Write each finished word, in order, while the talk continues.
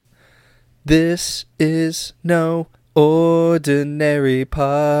This is no ordinary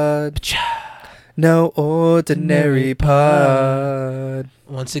pod. No ordinary pod.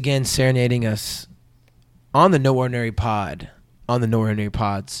 Once again, serenading us on the No Ordinary Pod, on the No Ordinary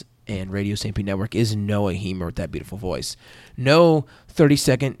Pods and Radio St. Pete Network is Noah Hemer with that beautiful voice. No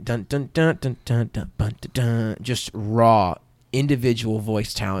 30-second dun dun dun dun dun dun dun dun dun. Just raw individual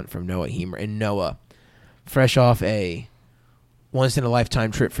voice talent from Noah Hemer. And Noah, fresh off a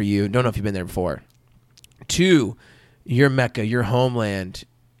once-in-a-lifetime trip for you. Don't know if you've been there before. To your Mecca, your homeland,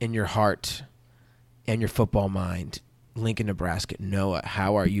 and your heart, and your football mind, Lincoln, Nebraska. Noah,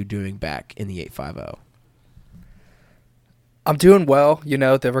 how are you doing back in the 850? I'm doing well. You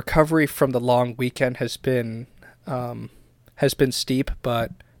know, the recovery from the long weekend has been steep,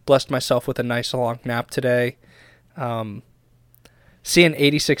 but blessed myself with a nice long nap today. Seeing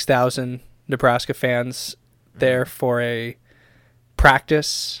 86,000 Nebraska fans there for a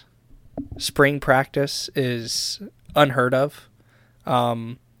spring practice is unheard of.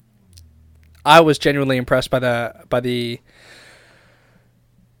 I was genuinely impressed by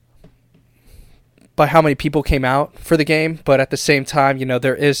how many people came out for the game, but at the same time, you know,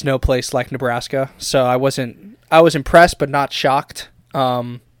 there is no place like Nebraska. So I was impressed but not shocked.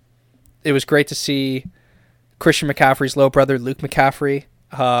 It was great to see Christian McCaffrey's little brother, Luke McCaffrey.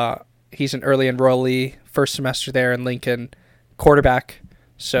 He's an early enrollee, first semester there in Lincoln, quarterback.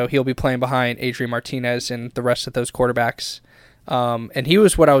 So he'll be playing behind Adrian Martinez and the rest of those quarterbacks. And he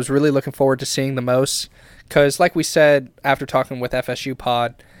was what I was really looking forward to seeing the most, because like we said after talking with FSU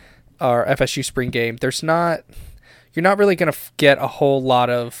Pod, or FSU Spring Game, you're not really going to get a whole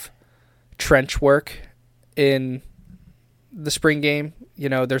lot of trench work in the spring game. You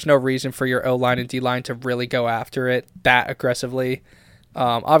know, there's no reason for your O-line and D-line to really go after it that aggressively.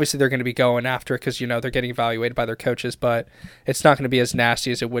 Obviously, they're going to be going after it because, you know, they're getting evaluated by their coaches, but it's not going to be as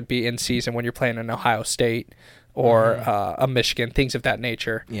nasty as it would be in season when you're playing in Ohio State or a Michigan, things of that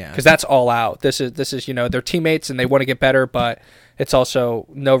nature. Yeah. Because that's all out. This is, you know, they're teammates and they want to get better, but it's also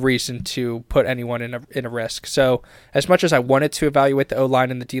no reason to put anyone in a risk. So as much as I wanted to evaluate the O-line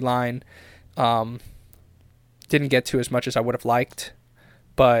and the D-line, didn't get to as much as I would have liked.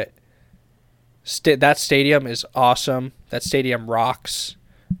 But that stadium is awesome. That stadium rocks.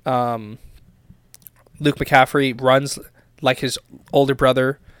 Luke McCaffrey runs like his older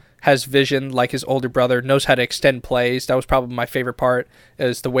brother, has vision like his older brother, knows how to extend plays. That was probably my favorite part,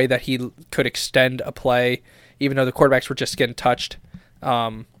 is the way that he could extend a play, even though the quarterbacks were just getting touched.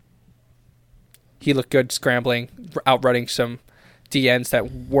 He looked good scrambling, outrunning some DNs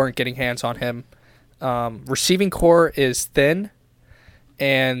that weren't getting hands on him. Receiving core is thin,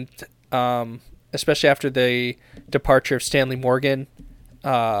 and especially after the departure of Stanley Morgan.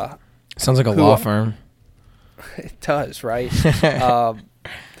 Sounds like a law firm. It does, right?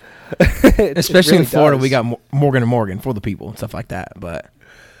 Especially really in Florida, does. we got Morgan & Morgan for the people and stuff like that. But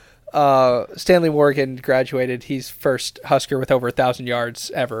Stanley Morgan graduated. He's first Husker with over 1,000 yards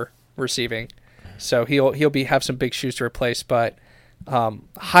ever receiving. So he'll have some big shoes to replace. But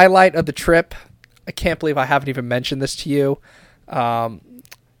highlight of the trip, I can't believe I haven't even mentioned this to you.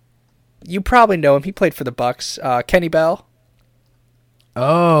 You probably know him. He played for the Bucs. Kenny Bell.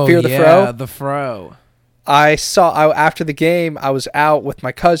 Oh, Fear the yeah, Fro? the Fro. After the game, I was out with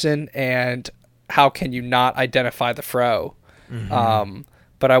my cousin, and how can you not identify the Fro? Mm-hmm.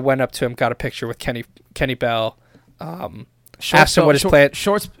 But I went up to him, got a picture with Kenny Bell. Asked him what his plan.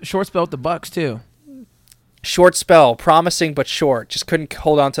 Short spell with the Bucs too. Short spell, promising but short. Just couldn't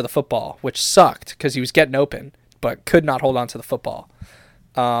hold on to the football, which sucked because he was getting open, but could not hold on to the football,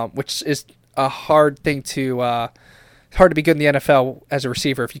 which is a hard thing to. Hard to be good in the NFL as a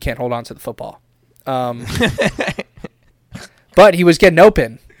receiver if you can't hold on to the football. But he was getting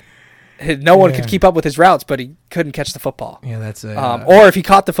open. No one could keep up with his routes, but he couldn't catch the football. Yeah, that's it. Or if he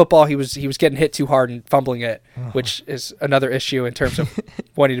caught the football, he was getting hit too hard and fumbling it, which is another issue in terms of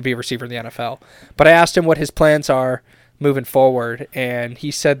wanting to be a receiver in the NFL. But I asked him what his plans are moving forward, and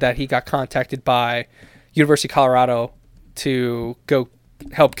he said that he got contacted by University of Colorado to go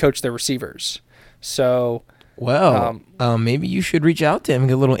help coach their receivers. So, maybe you should reach out to him and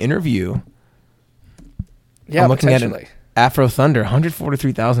get a little interview. Yeah, I'm looking potentially. at Afro Thunder,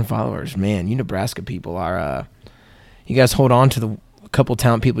 143,000 followers. Man, you Nebraska people are, you guys hold on to the couple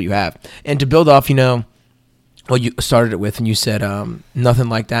talent people you have. And to build off, you know, what you started it with, and you said nothing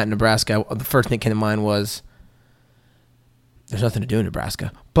like that in Nebraska. The first thing that came to mind was there's nothing to do in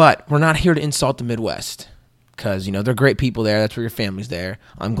Nebraska. But we're not here to insult the Midwest because, you know, they're great people there. That's where your family's there.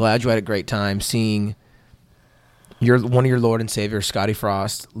 I'm glad you had a great time seeing one of your Lord and Savior, Scotty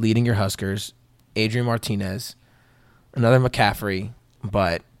Frost, leading your Huskers, Adrian Martinez, another McCaffrey,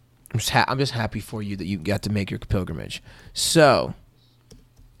 but I'm just happy for you that you got to make your pilgrimage. So,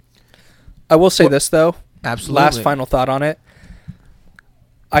 I will say this though. absolutely. Last final thought on it.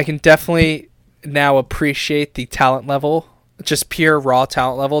 I can definitely now appreciate the talent level, just pure raw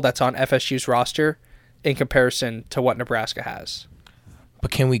talent level that's on FSU's roster in comparison to what Nebraska has.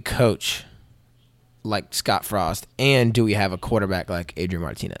 But can we coach like Scott Frost, and do we have a quarterback like Adrian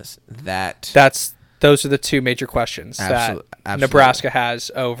Martinez? Those are the two major questions that Nebraska has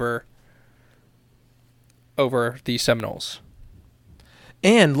over the Seminoles.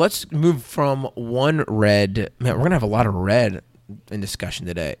 And let's move from one red. Man, we're going to have a lot of red in discussion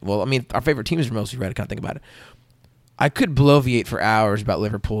today. Well, I mean, our favorite teams are mostly red. I can't think about it. I could bloviate for hours about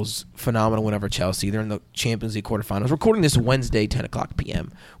Liverpool's phenomenal win over Chelsea. They're in the Champions League quarterfinals. Recording this Wednesday, 10 o'clock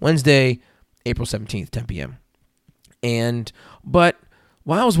p.m. Wednesday, April 17th, 10 p.m. But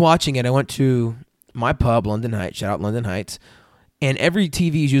while I was watching it, I went to my pub, London Heights. Shout out London Heights. And every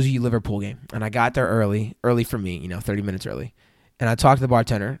TV is usually a Liverpool game. And I got there early for me, 30 minutes early. And I talked to the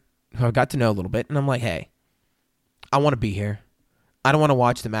bartender, who I got to know a little bit, and I'm like, hey, I want to be here. I don't want to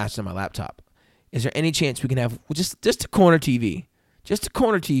watch the match on my laptop. Is there any chance we can have just a corner TV? Just a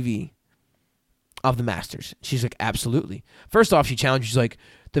corner TV of the Masters. She's like, absolutely. First off, she challenged. She's like,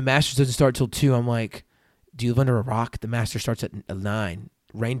 the Masters doesn't start till 2. I'm like, do you live under a rock? The Masters starts at 9.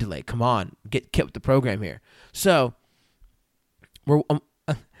 Rain delay. Come on. Get with the program here. So,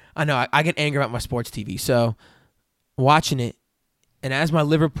 I know, I get angry about my sports TV. So, watching it, and as my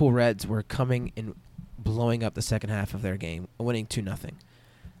Liverpool Reds were coming and blowing up the second half of their game, winning 2-0,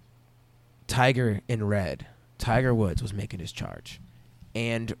 Tiger in red, Tiger Woods was making his charge.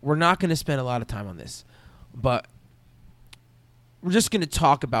 And we're not going to spend a lot of time on this, but we're just going to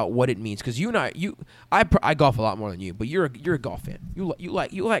talk about what it means, because you and I golf a lot more than you, but you're a golf fan. You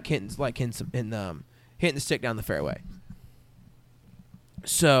like hitting the stick down the fairway.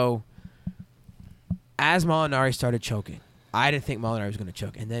 So as Molinari started choking, I didn't think Molinari was going to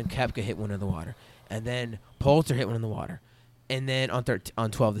choke, and then Koepka hit one in the water, and then Poulter hit one in the water, and then on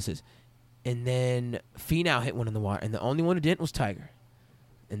 12 this is, and then Finau hit one in the water, and the only one who didn't was Tiger,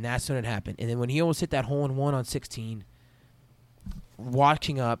 and that's when it happened. And then when he almost hit that hole-in-one on 16,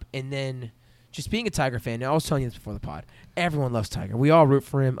 watching up, and then just being a Tiger fan. Now, I was telling you this before the pod. Everyone loves Tiger. We all root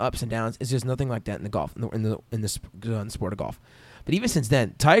for him, ups and downs. It's just nothing like that in the golf, in the sport of golf. But even since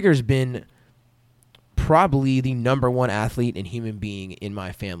then, Tiger's been probably the number one athlete and human being in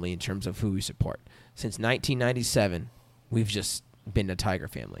my family in terms of who we support. Since 1997, we've just been a Tiger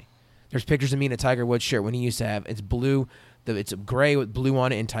family. There's pictures of me in a Tiger Woods shirt when he used to have, it's blue, it's gray with blue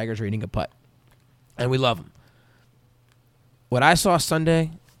on it, and Tiger's reading a putt. And we love him. What I saw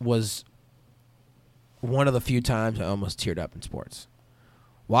Sunday was one of the few times I almost teared up in sports.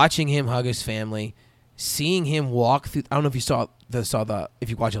 Watching him hug his family, seeing him walk through, I don't know if you saw if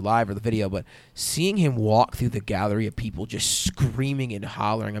you watch it live or the video, but seeing him walk through the gallery of people just screaming and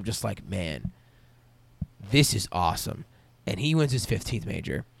hollering, I'm just like, man, this is awesome. And he wins his 15th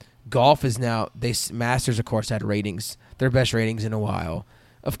major. Golf is now, Masters, of course, had ratings, their best ratings in a while.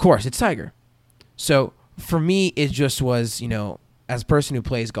 Of course, it's Tiger. So for me, it just was, as a person who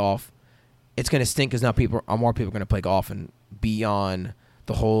plays golf, it's going to stink because now more people are going to play golf and be on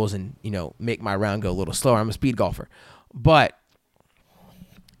the holes and, make my round go a little slower. I'm a speed golfer. But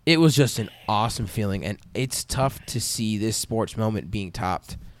it was just an awesome feeling, and it's tough to see this sports moment being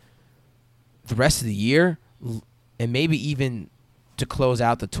topped the rest of the year and maybe even to close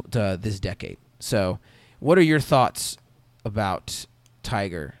out this decade. So what are your thoughts about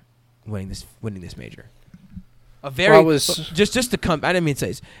Tiger winning this major? Just to come, I didn't mean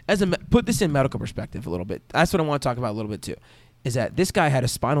to say this. Put this in medical perspective a little bit. That's what I want to talk about a little bit too. Is that this guy had a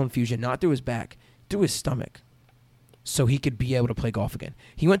spinal infusion not through his back, through his stomach, so he could be able to play golf again.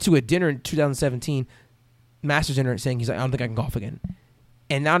 He went to a dinner in 2017, Masters dinner, saying he's like, I don't think I can golf again,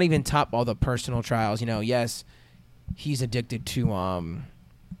 and not even top all the personal trials. Yes, he's addicted to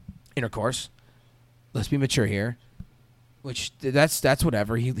intercourse. Let's be mature here. Which that's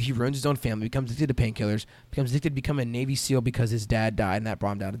whatever. He ruins his own family, becomes addicted to painkillers, becomes addicted to become a Navy SEAL because his dad died and that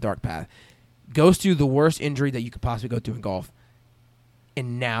brought him down a dark path. Goes through the worst injury that you could possibly go through in golf,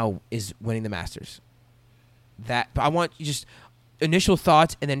 and now is winning the Masters. But I want you just initial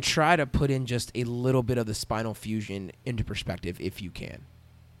thoughts and then try to put in just a little bit of the spinal fusion into perspective if you can.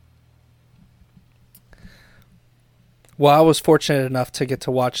 Well, I was fortunate enough to get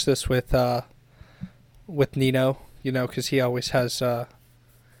to watch this with Nino, because he always has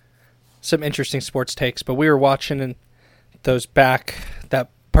some interesting sports takes. But we were watching in those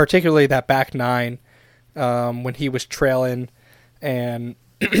particularly that back nine when he was trailing, and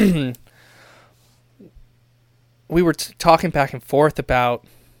we were talking back and forth about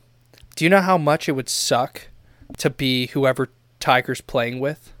Do you know how much it would suck to be whoever Tiger's playing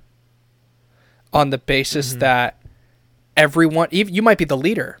with? On the basis that everyone, even you might be the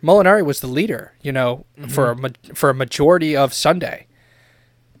leader. Molinari was the leader, for a majority of Sunday.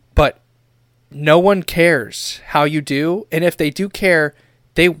 But no one cares how you do, and if they do care,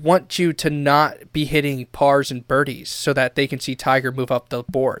 they want you to not be hitting pars and birdies so that they can see Tiger move up the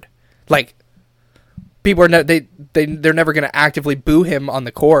board. Like, people are they're never going to actively boo him on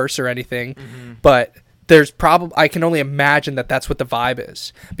the course or anything, but there's I can only imagine that that's what the vibe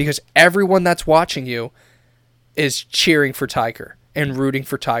is, because everyone that's watching you is cheering for Tiger and rooting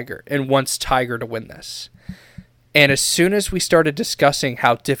for Tiger and wants Tiger to win this. And as soon as we started discussing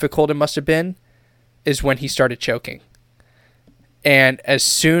how difficult it must have been is when he started choking. And as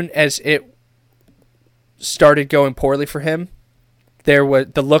soon as it started going poorly for him, there was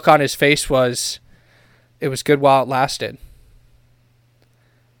the look on his face was, it was good while it lasted.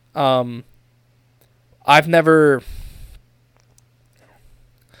 I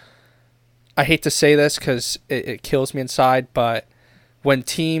hate to say this because it kills me inside, but when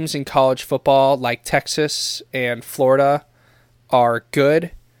teams in college football like Texas and Florida are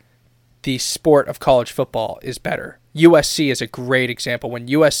good, the sport of college football is better. USC is a great example. When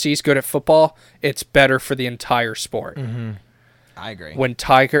USC is good at football, it's better for the entire sport. I agree. When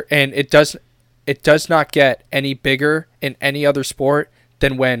Tiger, and it does not get any bigger in any other sport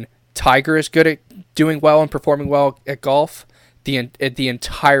than when Tiger is good at doing well and performing well at golf. The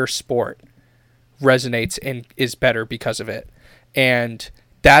entire sport resonates and is better because of it. And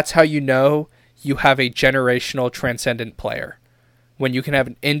that's how you know you have a generational transcendent player. When you can have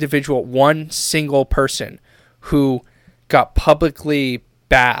an individual, one single person who got publicly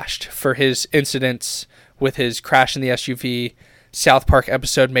bashed for his incidents with his crash in the SUV, South Park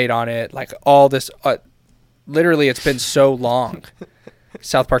episode made on it, like all this, literally it's been so long.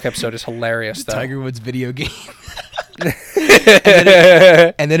 South Park episode is hilarious though. Tiger Woods video game.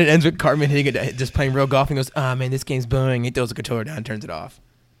 and then it ends with Cartman hitting it, just playing real golf, and goes, "Ah, man, this game's boring." He throws the controller down and turns it off.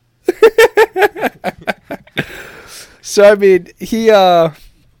 So, I mean, he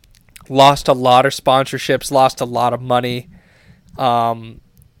lost a lot of sponsorships, lost a lot of money,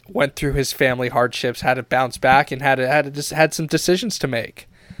 went through his family hardships, had to bounce back, and had some decisions to make,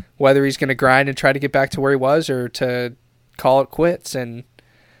 whether he's going to grind and try to get back to where he was or to call it quits and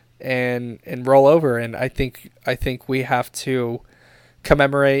roll over. And I think we have to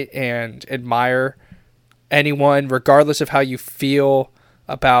commemorate and admire anyone, regardless of how you feel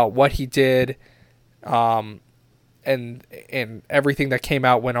about what he did, and everything that came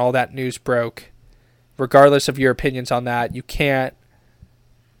out when all that news broke. Regardless of your opinions on that, you can't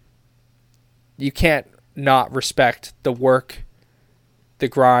not respect the work, the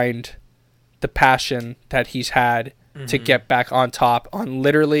grind, the passion that he's had to get back on top on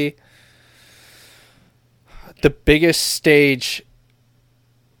literally the biggest stage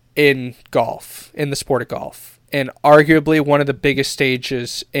in golf, in the sport of golf, and arguably one of the biggest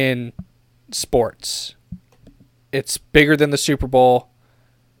stages in sports. It's bigger than the Super Bowl.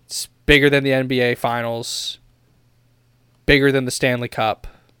 It's bigger than the NBA Finals. Bigger than the Stanley Cup.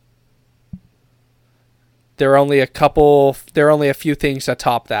 There are only a few things that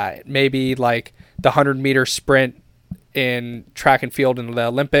top that. Maybe like the 100-meter sprint in track and field in the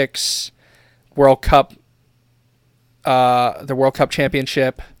Olympics, World Cup, the World Cup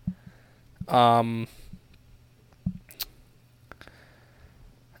championship.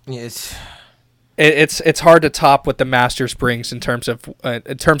 It's hard to top what the Masters brings in terms of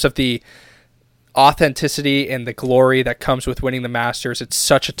the authenticity and the glory that comes with winning the Masters. It's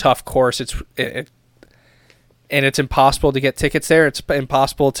such a tough course. And it's impossible to get tickets there. It's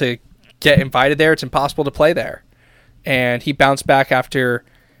impossible to get invited there. It's impossible to play there. And he bounced back after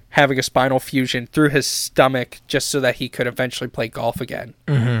having a spinal fusion through his stomach just so that he could eventually play golf again.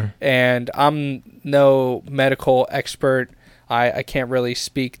 And I'm no medical expert. I can't really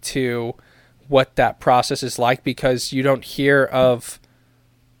speak to what that process is like, because you don't hear of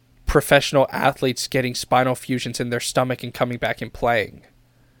professional athletes getting spinal fusions in their stomach and coming back and playing.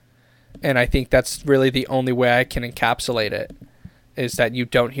 And I think that's really the only way I can encapsulate it, is that you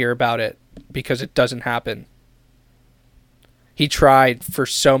don't hear about it because it doesn't happen. He tried for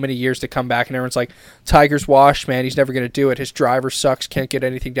so many years to come back, and everyone's like, Tiger's washed, man. He's never going to do it. His driver sucks. Can't get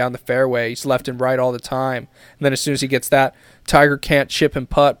anything down the fairway. He's left and right all the time. And then as soon as he gets that, Tiger can't chip and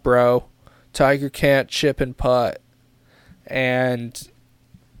putt, bro. Tiger can't chip and putt. And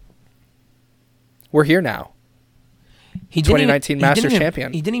we're here now. 2019 Masters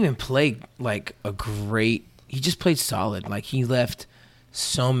champion. He didn't even play like a great. He just played solid. Like, he left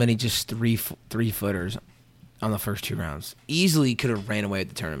so many just three footers on the first two rounds. Easily could have ran away with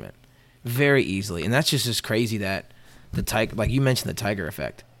the tournament. very easily. And that's just crazy that the Tiger, like you mentioned, the Tiger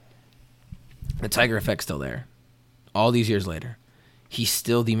effect. The Tiger effect's still there. All these years later, he's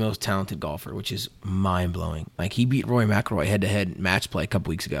still the most talented golfer, which is mind-blowing. Like, he beat Rory McIlroy head-to-head match play a couple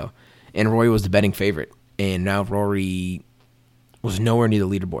weeks ago, and Rory was the betting favorite. And now Rory was nowhere near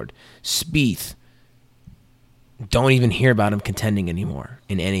the leaderboard. Spieth, don't even hear about him contending anymore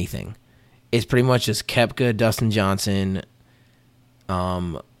in anything. It's pretty much just Koepka, Dustin Johnson,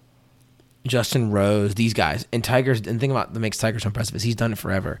 Justin Rose, these guys. And the thing about that makes Tiger so impressive is he's done it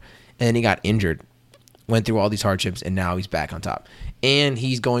forever. And then he got injured, went through all these hardships, and now he's back on top. And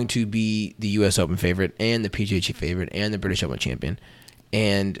he's going to be the U.S. Open favorite and the PGA favorite and the British Open champion.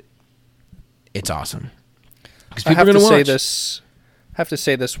 And it's awesome. Because people are going to watch. I have to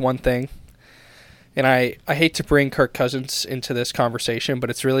say this one thing. And I hate to bring Kirk Cousins into this conversation, but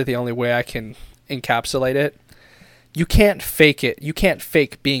it's really the only way I can encapsulate it. You can't fake it. You can't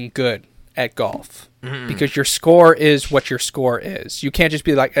fake being good at golf because your score is what your score is. You can't just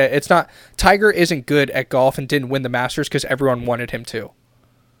be like, it's not. Tiger isn't good at golf and didn't win the Masters because everyone wanted him to.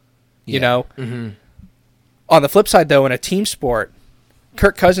 You know? Mm-hmm. On the flip side, though, in a team sport,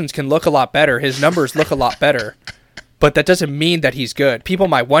 Kirk Cousins can look a lot better. His numbers look a lot better. But that doesn't mean that he's good. People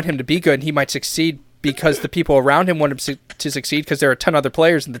might want him to be good, and he might succeed because the people around him want him to succeed because there are a ton of other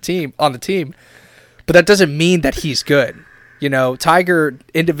players on the team. But that doesn't mean that he's good. You know, Tiger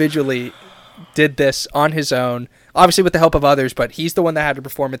individually did this on his own, obviously with the help of others, but he's the one that had to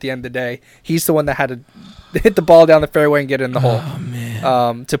perform at the end of the day. He's the one that had to hit the ball down the fairway and get it in the hole.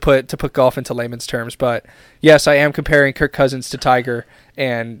 Man. To put golf into layman's terms. But yes, I am comparing Kirk Cousins to Tiger,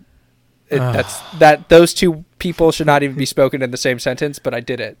 and those two people should not even be spoken in the same sentence, but I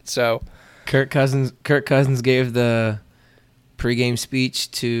did it. So Kirk Cousins gave the pregame speech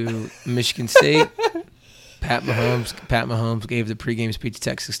to Michigan State. Pat Mahomes gave the pregame speech to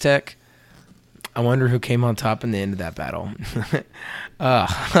Texas Tech. I wonder who came on top in the end of that battle.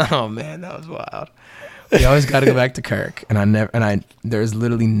 Oh man, that was wild. We always got to go back to Kirk, and there's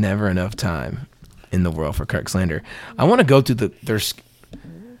literally never enough time in the world for Kirk slander. I want to go through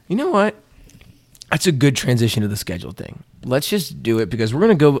you know what? That's a good transition to the schedule thing. Let's just do it because we're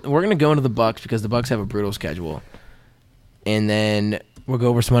gonna go into the Bucs because the Bucs have a brutal schedule, and then we'll go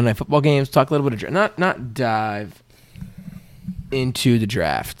over some Monday Night Football games. Talk a little bit of not dive into the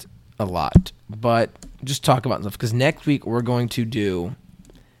draft a lot, but just talk about stuff because next week we're going to do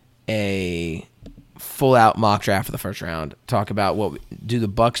a full out mock draft for the first round. Talk about do the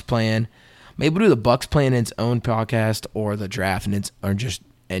Bucs plan. Maybe we'll do the Bucs plan in its own podcast or the draft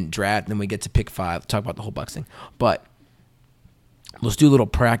and draft, and then we get to pick 5, talk about the whole Bucs thing. But let's do a little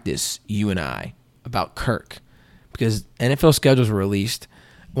practice, you and I, about Kirk. Because NFL schedules were released.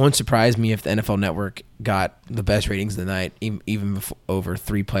 It wouldn't surprise me if the NFL Network got the best ratings of the night, even over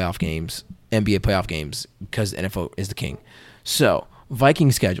 3 playoff games, NBA playoff games, because the NFL is the king. So,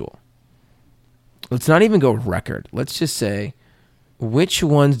 Viking schedule. Let's not even go record. Let's just say, which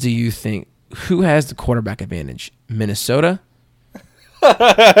ones do you think, who has the quarterback advantage? Minnesota?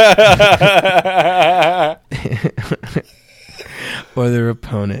 Or their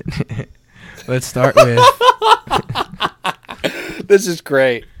opponent. Let's start with this is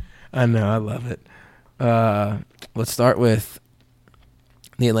great. I know, I love it. Let's start with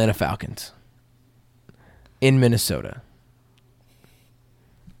the Atlanta Falcons in Minnesota.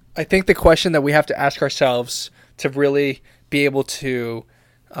 I think the question that we have to ask ourselves to really be able to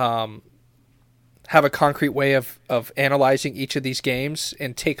have a concrete way of analyzing each of these games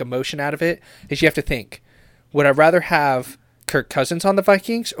and take emotion out of it is you have to think, would I rather have Kirk Cousins on the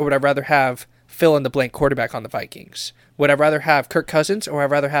Vikings or would I rather have fill in the blank quarterback on the Vikings? Would I rather have Kirk Cousins or would I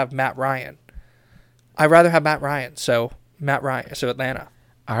rather have Matt Ryan? I'd rather have Matt Ryan. So Atlanta.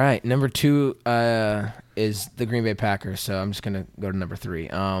 All right. Number 2 is the Green Bay Packers. So I'm just going to go to number 3.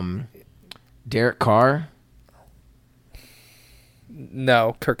 Derek Carr.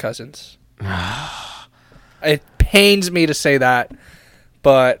 No, Kirk Cousins. It pains me to say that,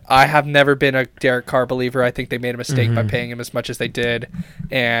 but I have never been a Derek Carr believer. I think they made a mistake by paying him as much as they did,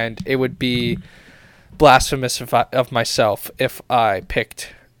 and it would be blasphemous of myself if I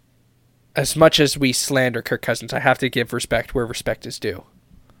picked. As much as we slander Kirk Cousins, I have to give respect where respect is due.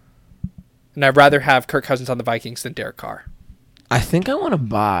 And I'd rather have Kirk Cousins on the Vikings than Derek Carr. I think I want to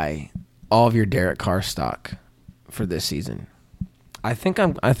buy all of your Derek Carr stock for this season. I think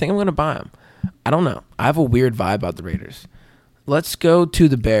I'm going to buy him. I don't know. I have a weird vibe about the Raiders. Let's go to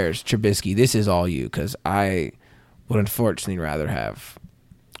the Bears. Trubisky, this is all you because I would unfortunately rather have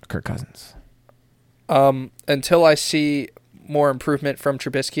Kirk Cousins. Until I see more improvement from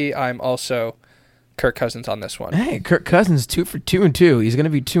Trubisky, I'm also Kirk Cousins on this one. Hey, Kirk Cousins 2 for 2 and 2. He's going to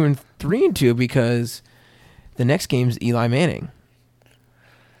be 2 3-2 because the next game's Eli Manning.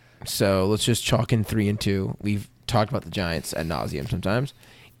 So let's just chalk in 3-2. We've talked about the Giants ad nauseum sometimes.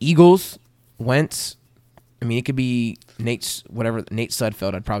 Eagles, Wentz. I mean, it could be Nate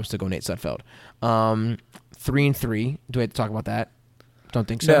Sudfeld. I'd probably still go Nate Sudfeld. 3-3. Do we have to talk about that? Don't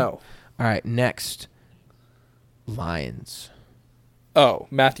think so. No. All right, next, Lions. Oh,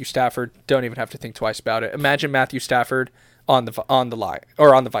 Matthew Stafford. Don't even have to think twice about it. Imagine Matthew Stafford on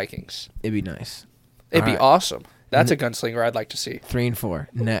the Vikings. It'd be nice. It'd be awesome. That's a gunslinger I'd like to see.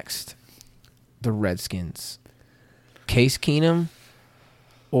 3-4. Next, the Redskins. Case Keenum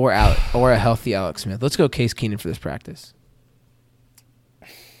or a healthy Alex Smith. Let's go Case Keenum for this practice.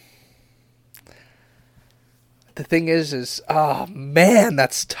 The thing is, oh man,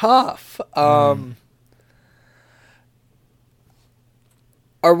 that's tough. Are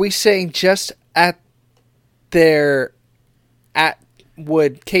we saying just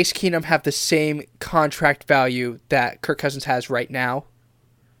would Case Keenum have the same contract value that Kirk Cousins has right now?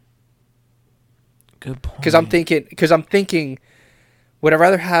 Good point. Because I'm thinking, would I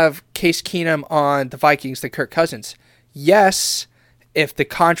rather have Case Keenum on the Vikings than Kirk Cousins? Yes, if the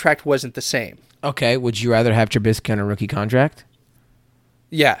contract wasn't the same. Okay, would you rather have Trubisky on a rookie contract?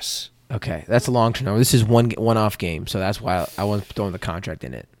 Yes. Okay, that's a long-term number. This is one-off game, so that's why I wasn't throwing the contract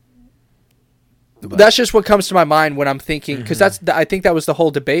in it. But that's just what comes to my mind when I'm thinking, because I think that was the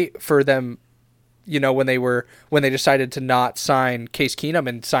whole debate for them, when they decided to not sign Case Keenum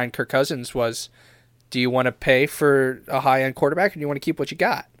and sign Kirk Cousins was, do you want to pay for a high-end quarterback or do you want to keep what you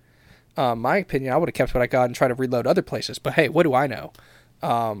got? My opinion, I would have kept what I got and tried to reload other places, but hey, what do I know?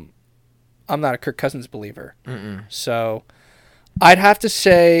 I'm not a Kirk Cousins believer. So I'd have to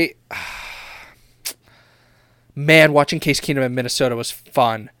say, man, watching Case Keenum in Minnesota was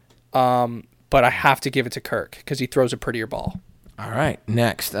fun. But I have to give it to Kirk because he throws a prettier ball. All right,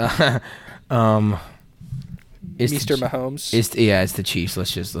 next. Mr. Mahomes. It's the Chiefs.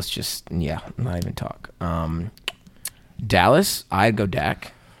 Let's just not even talk. Dallas, I'd go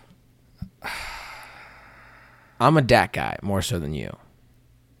Dak. I'm a Dak guy more so than you.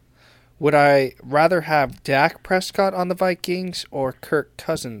 Would I rather have Dak Prescott on the Vikings or Kirk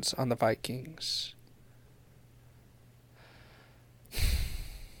Cousins on the Vikings?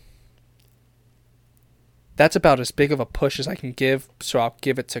 That's about as big of a push as I can give, so I'll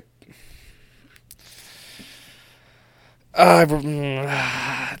give it to...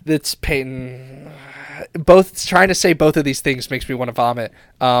 it's Peyton. Trying to say both of these things makes me want to vomit.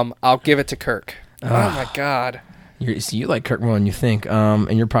 I'll give it to Kirk. Oh my God. You like Kirk more than you think,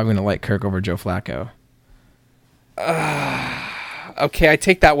 and you're probably going to like Kirk over Joe Flacco. Okay, I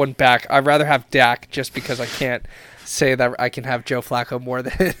take that one back. I'd rather have Dak just because I can't say that I can have Joe Flacco more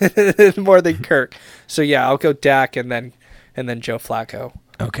than Kirk. So yeah, I'll go Dak and then Joe Flacco.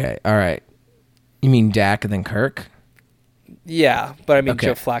 Okay, all right. You mean Dak and then Kirk? Yeah, but I mean okay.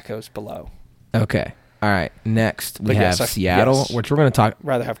 Joe Flacco's below. Okay. All right. Next we have Seattle, which we're going to talk.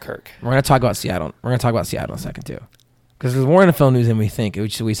 Rather have Kirk. We're going to talk about Seattle. We're going to talk about Seattle in a second too, because there's more NFL news than we think. We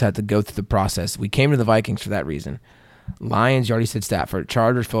just had to go through the process. We came to the Vikings for that reason. Lions, you already said Stafford.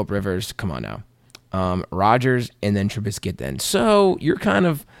 Chargers, Phillip Rivers. Come on now. Rodgers and then Trubisky at the end. So you're kind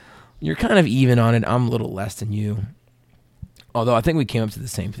of even on it. I'm a little less than you. Although I think we came up to the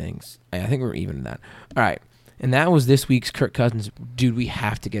same things. I think we're even in that. All right. And that was this week's Kirk Cousins. Dude, we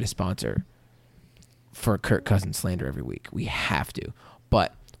have to get a sponsor for Kirk Cousins slander every week. We have to.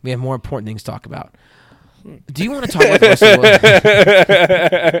 But we have more important things to talk about. Do you want to talk about the Russell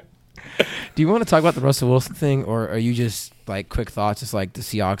Wilson? Do you want to talk about the Russell Wilson thing, or are you just like quick thoughts, just like the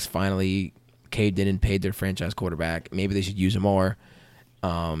Seahawks finally caved in and paid their franchise quarterback? Maybe they should use him more. But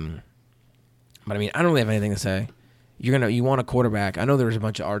I mean, I don't really have anything to say. You want a quarterback. I know there's a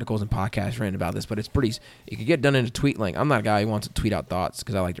bunch of articles and podcasts written about this, but it could get done in a tweet link. I'm not a guy who wants to tweet out thoughts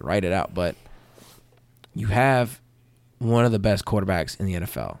because I like to write it out, but you have one of the best quarterbacks in the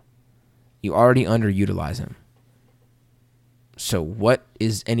NFL. You already underutilize him. So what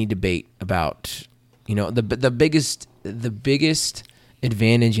is any debate about, the biggest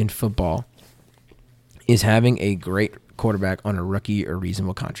advantage in football is having a great quarterback on a rookie or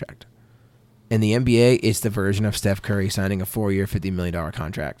reasonable contract. In the NBA, it's the version of Steph Curry signing a 4-year, $50 million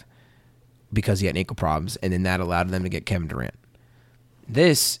contract because he had ankle problems, and then that allowed them to get Kevin Durant.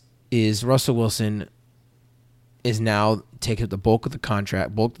 This is Russell Wilson is now taking up the bulk of the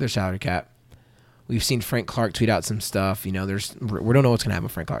contract, bulk of their salary cap. We've seen Frank Clark tweet out some stuff. We don't know what's going to happen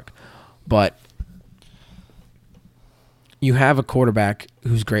with Frank Clark. But you have a quarterback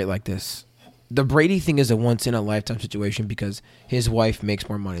who's great like this. The Brady thing is a once-in-a-lifetime situation because his wife makes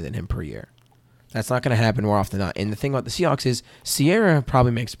more money than him per year. That's not going to happen more often than not. And the thing about the Seahawks is Sierra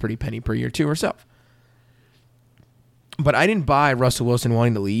probably makes a pretty penny per year too herself. But I didn't buy Russell Wilson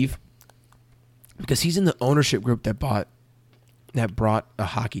wanting to leave because he's in the ownership group that brought a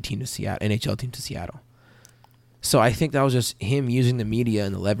hockey team to Seattle, NHL team to Seattle. So I think that was just him using the media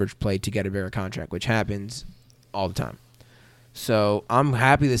and the leverage play to get a bigger contract, which happens all the time. So I'm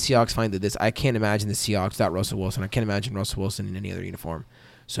happy the Seahawks find that this. I can't imagine the Seahawks without Russell Wilson. I can't imagine Russell Wilson in any other uniform.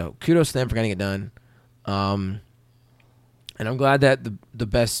 So kudos to them for getting it done. And I'm glad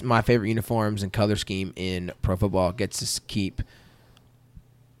that my favorite uniforms and color scheme in pro football gets to keep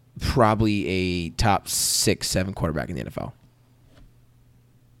probably a top 6-7 quarterback in the NFL.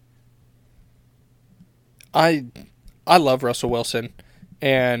 I love Russell Wilson,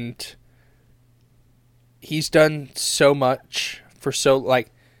 and he's done so much for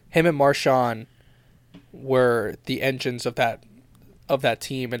him and Marshawn were the engines of that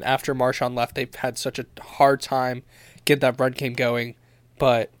team, and after Marshawn left, they've had such a hard time getting that run game going,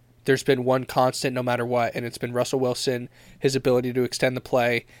 but there's been one constant no matter what, and it's been Russell Wilson, his ability to extend the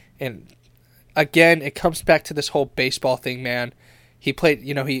play, and again, it comes back to this whole baseball thing, man. He played,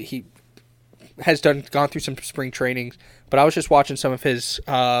 he has gone through some spring trainings, but I was just watching some of his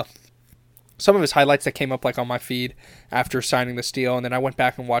highlights that came up on my feed after signing this deal, and then I went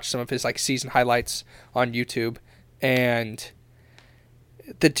back and watched some of his season highlights on YouTube, and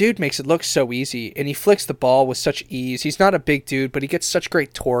the dude makes it look so easy, and he flicks the ball with such ease. He's not a big dude, but he gets such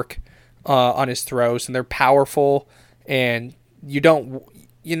great torque on his throws, and they're powerful, and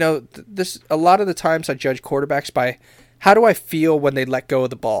this a lot of the times I judge quarterbacks by how do I feel when they let go of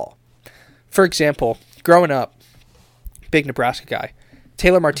the ball. For example, growing up, big Nebraska guy,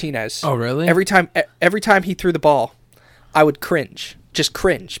 Taylor Martinez. Oh, really? Every time he threw the ball, I would cringe,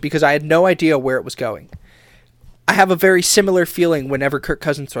 because I had no idea where it was going. I have a very similar feeling whenever Kirk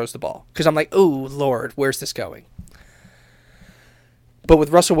Cousins throws the ball, because I'm like, oh, Lord, where's this going? But with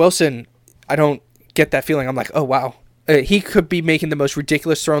Russell Wilson, I don't get that feeling. I'm like, oh, wow. He could be making the most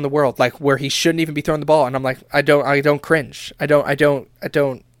ridiculous throw in the world, where he shouldn't even be throwing the ball, and I'm like, I don't cringe. I don't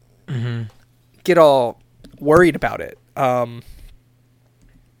mm-hmm. get all worried about it. Tyler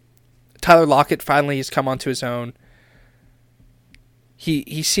Lockett finally has come onto his own.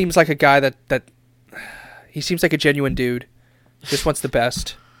 He seems like a guy that he seems like a genuine dude. Just wants the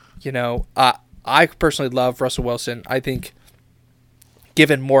best. I personally love Russell Wilson. I think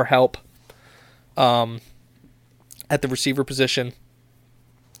given more help at the receiver position,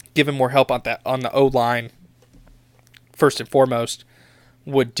 given more help on the O-line, first and foremost,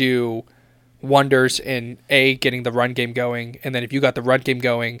 would do wonders in getting the run game going. And then if you got the run game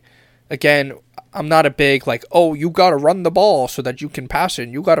going, again, I'm not a big you got to run the ball so that you can pass it,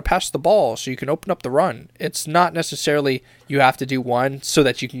 and you got to pass the ball so you can open up the run. It's not necessarily you have to do one so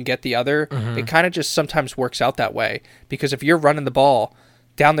that you can get the other. Mm-hmm. It kind of just sometimes works out that way, because if you're running the ball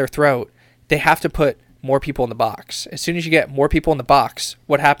down their throat, they have to put more people in the box. As soon as you get more people in the box,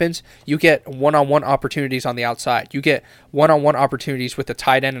 what happens? You get one-on-one opportunities on the outside. You get one-on-one opportunities with a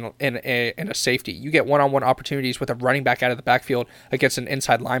tight end and a safety. You get one-on-one opportunities with a running back out of the backfield against an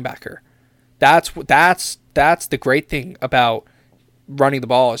inside linebacker. That's the great thing about running the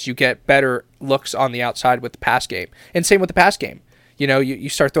ball, is you get better looks on the outside with the pass game. And same with the pass game. You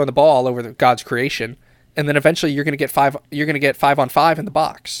start throwing the ball all over God's creation, and then eventually you're going to get 5-on-5 in the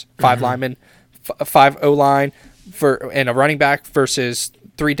box. 5 mm-hmm. linemen, 5 O-line and a running back versus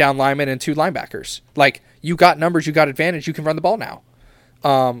 3 down linemen and 2 linebackers. You got numbers, you got advantage, you can run the ball now.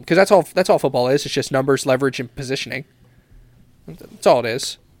 Because that's all football is. It's just numbers, leverage, and positioning. That's all it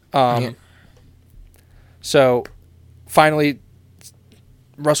is. Yeah. So, finally,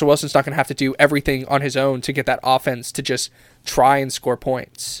 Russell Wilson's not going to have to do everything on his own to get that offense to just try and score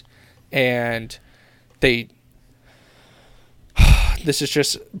points. And this is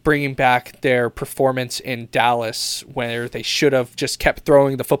just bringing back their performance in Dallas, where they should have just kept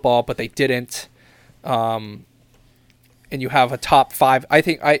throwing the football, but they didn't. And you have a top 5. I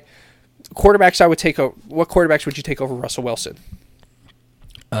think quarterbacks I would take. What quarterbacks would you take over Russell Wilson?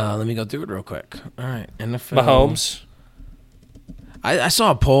 Let me go through it real quick. All right, NFL. Mahomes. I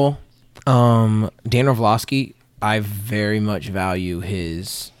saw a poll. Dan Orlovsky, I very much value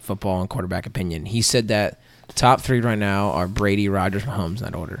his football and quarterback opinion. He said that top 3 right now are Brady, Rodgers, Mahomes, in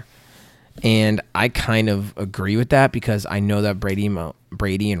that order. And I kind of agree with that, because I know that Brady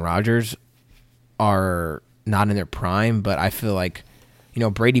and Rodgers are not in their prime, but I feel like,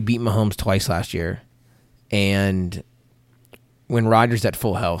 Brady beat Mahomes twice last year. And when Rodgers at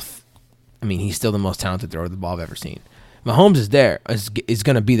full health, he's still the most talented thrower of the ball I've ever seen. Mahomes is there, is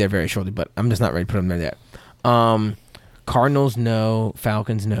going to be there very shortly, but I'm just not ready to put him there yet. Cardinals, no.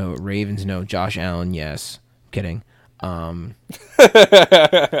 Falcons, no. Ravens, no. Josh Allen, yes. Kidding. Cam,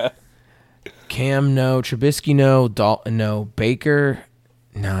 no. Trubisky, no. Dalton, no. Baker,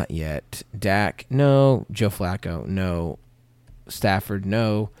 not yet. Dak, no. Joe Flacco, no. Stafford,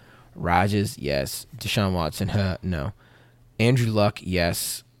 no. Rodgers, yes. Deshaun Watson, no. Andrew Luck,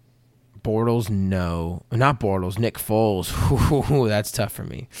 yes. Bortles, no. Not Bortles. Nick Foles. Ooh, that's tough for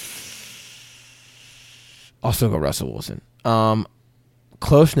me. Also go Russell Wilson.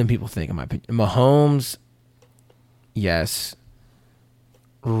 Closer than people think, in my opinion. Mahomes, yes.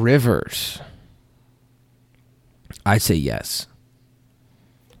 Rivers, I'd say yes.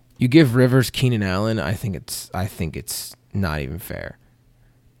 You give Rivers Keenan Allen, I think it's not even fair.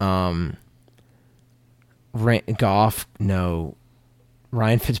 Goff, no.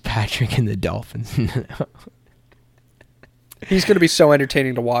 Ryan Fitzpatrick and the Dolphins. He's going to be so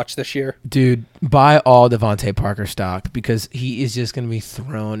entertaining to watch this year. Dude, buy all Devontae Parker stock because he is just going to be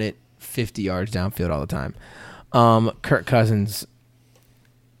throwing it 50 yards downfield all the time. Kirk Cousins.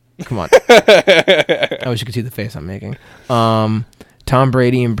 Come on. I wish you could see the face I'm making. Tom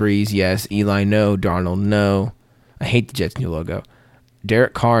Brady and Breeze, yes. Eli, no. Darnold, no. I hate the Jets' new logo.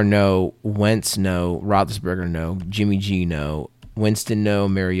 Derek Carr, no. Wentz, no. Roethlisberger, no. Jimmy G, no. Winston, no.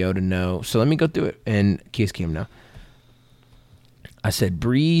 Mariota, no. So let me go through it. And Case Keenum, no. I said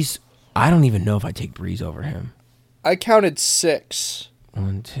Breeze. I don't even know if I take Breeze over him. I counted 6.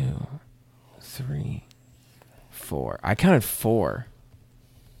 1, 2, 3, 4. I counted 4.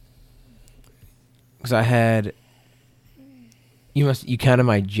 Because I had... You counted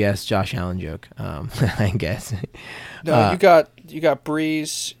my Josh Allen joke, I guess. No, you got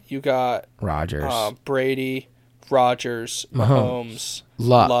Breeze, you got Rodgers, Brady, Rodgers, Mahomes,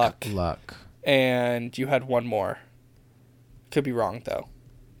 Luck, and you had one more. Could be wrong though.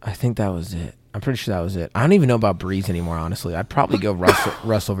 I think that was it. I'm pretty sure that was it. I don't even know about Breeze anymore. Honestly, I'd probably go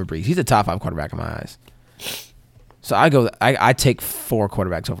Russ over Breeze. He's a top 5 quarterback in my eyes. So I take 4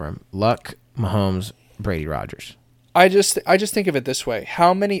 quarterbacks over him: Luck, Mahomes, Brady, Rodgers. I just think of it this way: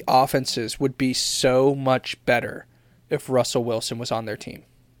 how many offenses would be so much better if Russell Wilson was on their team?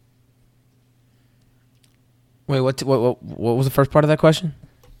 Wait, what was the first part of that question?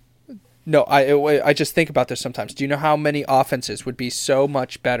 No, I just think about this sometimes. Do you know how many offenses would be so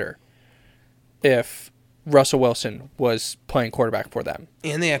much better if Russell Wilson was playing quarterback for them?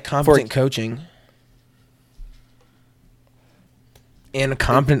 And they had competent coaching. And a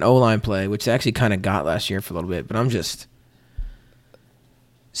competent O-line play, which they actually kind of got last year for a little bit. But I'm just...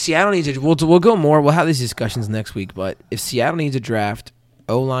 Seattle needs to... We'll go more. We'll have these discussions next week. But if Seattle needs a draft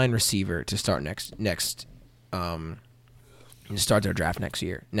O-line receiver to start start their draft next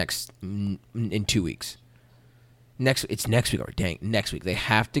in 2 weeks. It's next week already. Dang, next week. They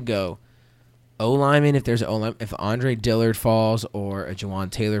have to go O-lineman if there's an O-lineman. If Andre Dillard falls or a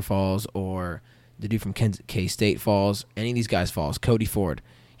Jawan Taylor falls or the dude from K-State falls, any of these guys falls, Cody Ford,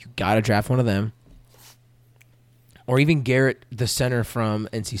 you got to draft one of them. Or even Garrett, the center from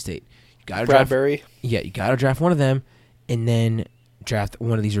NC State. You got to Bradbury. You got to draft one of them and then draft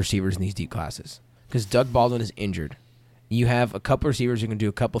one of these receivers in these deep classes. Because Doug Baldwin is injured. You have a couple receivers who can do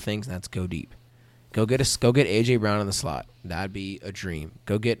a couple things, and that's go deep. Go get A.J. Brown in the slot. That'd be a dream.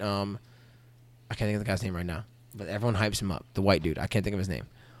 Go get I can't think of the guy's name right now, but everyone hypes him up. The white dude. I can't think of his name.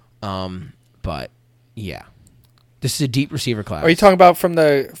 But yeah, this is a deep receiver class. Are you talking about from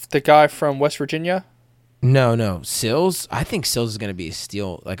the guy from West Virginia? No. Sills. I think Sills is going to be a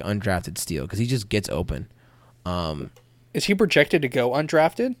steal, like undrafted steal, because he just gets open. Is he projected to go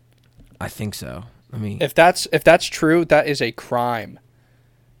undrafted? I think so. If that's true, that is a crime.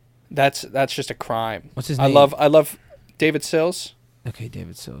 That's just a crime. What's his name? I love David Sills. Okay,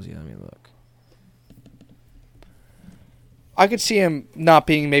 David Sills. Yeah, let me look. I could see him not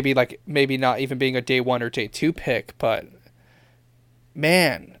being maybe not even being a day 1 or day 2 pick, but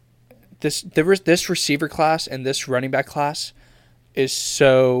man, this receiver class and this running back class is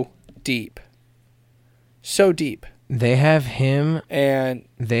so deep. So deep. They have him at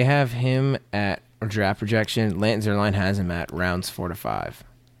draft projection. Their line has him at rounds 4 to 5.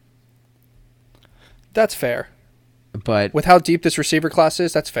 That's fair. But with how deep this receiver class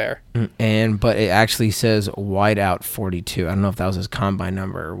is, that's fair. But it actually says wideout 42. I don't know if that was his combine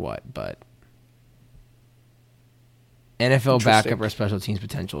number or what, but NFL backup or special teams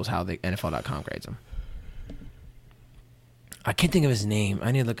potential is how the NFL.com grades him. I can't think of his name.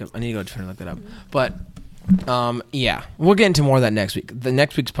 I need to go try and look that up. But yeah, we'll get into more of that next week. The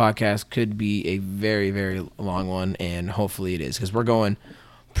next week's podcast could be a very, very long one, and hopefully it is, because we're going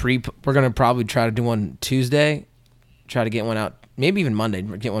to probably try to do one Tuesday, try to get one out, maybe even Monday.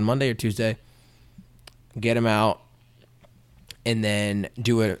 Get one Monday or Tuesday, get them out, and then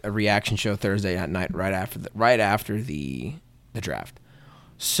do a reaction show Thursday night right after the draft.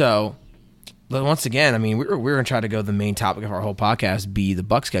 So, but once again, I mean, we're going to try to go the main topic of our whole podcast be the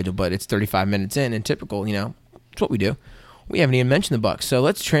Bucs schedule, but it's 35 minutes in, and typical, it's what we do. We haven't even mentioned the Bucs, so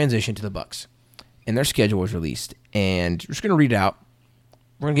let's transition to the Bucs. And their schedule was released, and we're just going to read it out.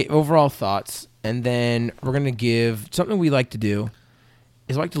 We're going to get overall thoughts, and then we're going to give something we like to do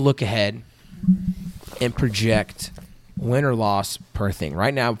is like to look ahead and project win or loss per thing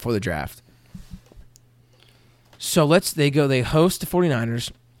right now before the draft. So they host the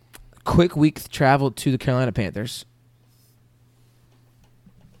 49ers, quick week travel to the Carolina Panthers.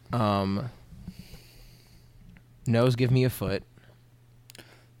 Nose, give me a foot.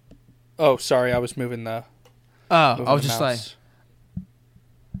 Oh, sorry, I was moving the. I was just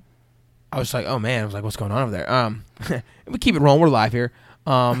like, oh man, I was like, what's going on over there? We keep it rolling. We're live here.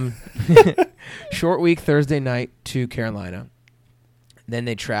 Short week Thursday night to Carolina. Then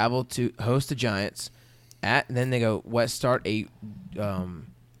they travel to host the Giants. Then they go west. Start a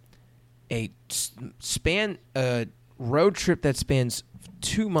road trip that spans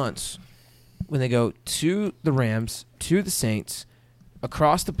 2 months. When they go to the Rams, to the Saints,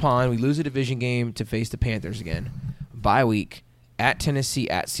 across the pond, we lose a division game to face the Panthers again. Bye week at Tennessee,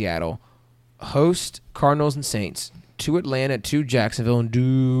 at Seattle, host Cardinals and Saints, to Atlanta, to Jacksonville and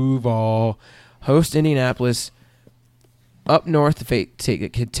Duval, host Indianapolis, up north to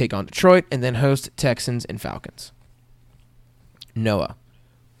take on Detroit, and then host Texans and Falcons. Noah,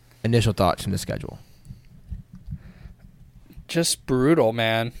 initial thoughts from the schedule? Just brutal,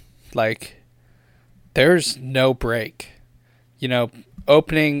 man. Like, there's no break.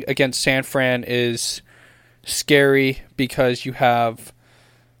 Opening against San Fran is scary because you have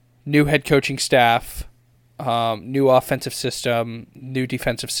new head coaching staff, new offensive system, new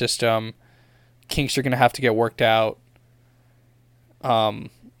defensive system. Kinks are going to have to get worked out.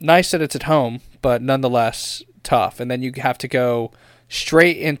 Nice that it's at home, but nonetheless tough. And then you have to go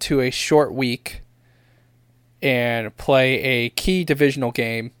straight into a short week and play a key divisional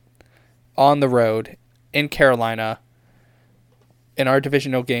game on the road in Carolina. And our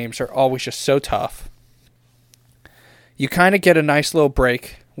divisional games are always just so tough. You kind of get a nice little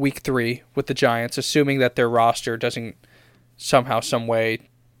break week 3 with the Giants, assuming that their roster doesn't somehow, some way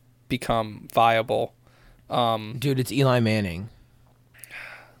become viable. Dude, it's Eli Manning.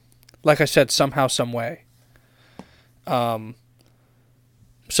 Like I said, somehow, some way. So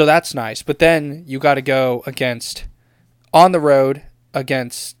that's nice. But then you got to go on the road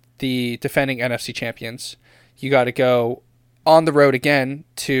against the defending NFC champions. You got to go on the road again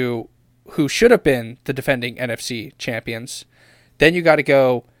to who should have been the defending NFC champions. Then you got to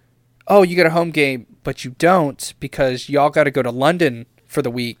go, you get a home game, but you don't because y'all got to go to London for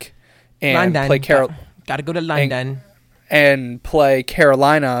the week and play Got to go to London and play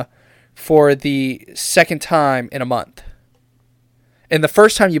Carolina for the second time in a month. And the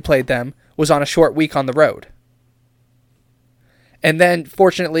first time you played them was on a short week on the road. And then,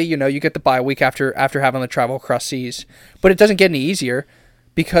 fortunately, you get the bye week after having to travel across seas. But it doesn't get any easier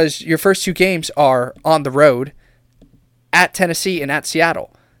because your first 2 games are on the road at Tennessee and at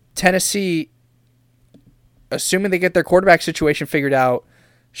Seattle. Tennessee, assuming they get their quarterback situation figured out,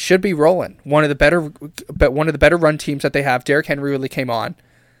 should be rolling. One of the better run teams that they have. Derrick Henry really came on.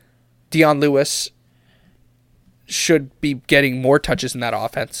 Deion Lewis should be getting more touches in that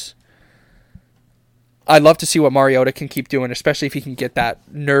offense. I'd love to see what Mariota can keep doing, especially if he can get that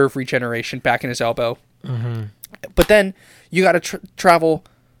nerve regeneration back in his elbow. Mm-hmm. But then you got to travel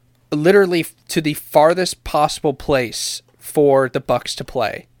literally to the farthest possible place for the Bucs to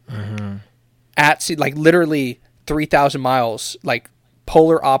play. Mm-hmm. At literally 3,000 miles, like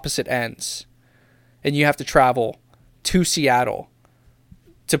polar opposite ends, and you have to travel to Seattle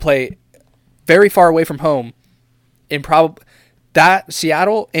to play very far away from home. In that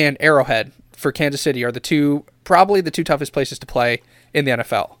Seattle and Arrowhead for Kansas City are probably the two toughest places to play in the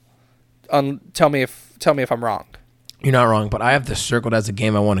NFL. Tell me if I'm wrong. You're not wrong, but I have this circled as a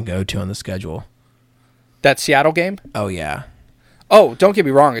game I want to go to on the schedule. That Seattle game? Oh yeah. Oh, don't get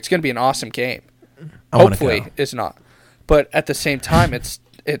me wrong. It's going to be an awesome game. Hopefully, it's not. But at the same time, it's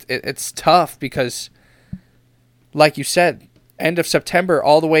tough because, like you said, end of September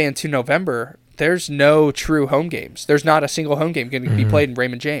all the way into November, there's no true home games. There's not a single home game going to be played in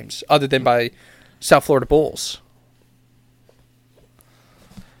Raymond James other than by South Florida Bulls.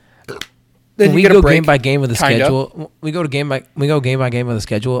 Then we go game by game with the schedule. We go game by game with the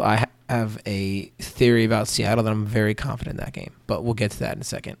schedule. I have a theory about Seattle that I'm very confident in that game, but we'll get to that in a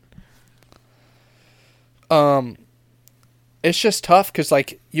second. It's just tough because I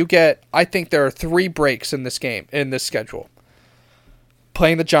think there are 3 breaks in this game, in this schedule.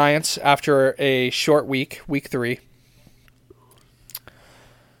 playing the Giants after a short week 3.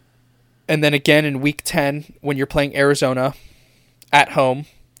 And then again in week 10 when you're playing Arizona at home.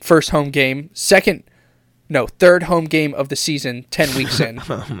 First home game. Third home game of the season 10 weeks in.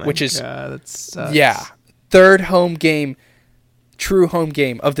 Which is, God, that sucks. Yeah. Third home game, true home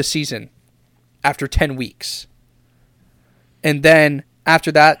game of the season after 10 weeks. And then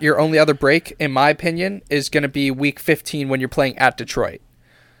after that, your only other break, in my opinion, is going to be week 15 when you're playing at Detroit.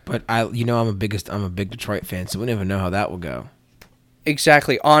 But I'm a big Detroit fan, so we never know how that will go.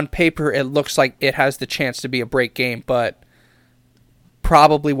 Exactly. On paper, it looks like it has the chance to be a break game, but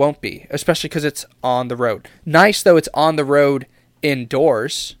probably won't be, especially because it's on the road. Nice, though, it's on the road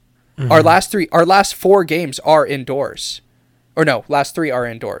indoors. Mm-hmm. Our last 4 games are indoors. Or no, last 3 are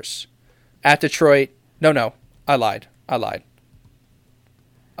indoors. At Detroit, no, I lied.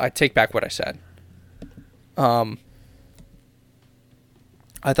 I take back what I said.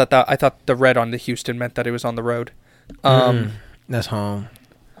 I thought the red on the Houston meant that it was on the road. That's home.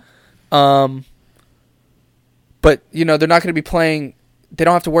 But they're not going to be playing. They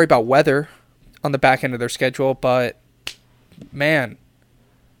don't have to worry about weather on the back end of their schedule. But man,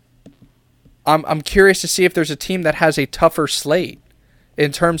 I'm curious to see if there's a team that has a tougher slate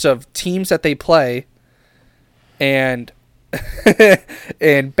in terms of teams that they play and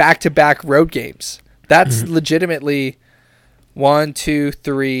and back-to-back road games. That's legitimately 1, 2,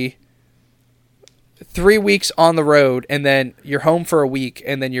 3 weeks on the road, and then you're home for a week,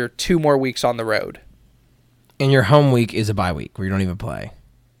 and then you're 2 more weeks on the road. And your home week is a bye week where you don't even play.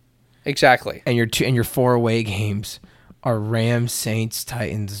 Exactly. And your 4 away games are Rams, Saints,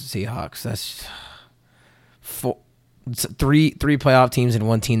 Titans, Seahawks. That's 3 playoff teams and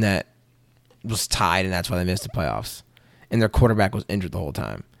 1 team that was tied, and that's why they missed the playoffs. And their quarterback was injured the whole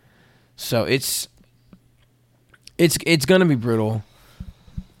time. So it's gonna be brutal,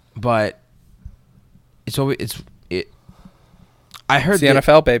 but I heard it's the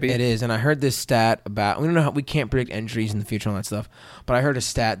NFL, baby. It is, and I heard this stat about we can't predict injuries in the future and all that stuff, but I heard a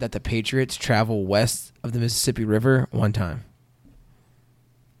stat that the Patriots travel west of the Mississippi River 1 time.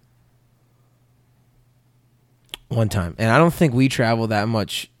 1 time, and I don't think we travel that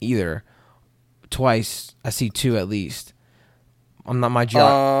much either. Twice, I see 2 at least. I'm not my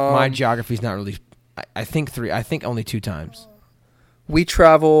geography's not really. I think 3. I think only 2 times. We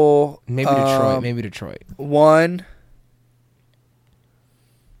travel maybe Detroit. 1,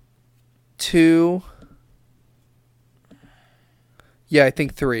 2. Yeah, I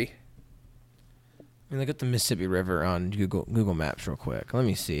think 3. I mean, look at the Mississippi River on Google Maps real quick. Let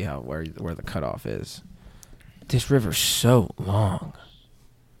me see where the cutoff is. This river's so long.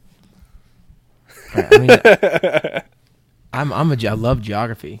 Right, I love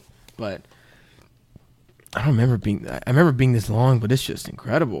geography, but I remember being this long, but it's just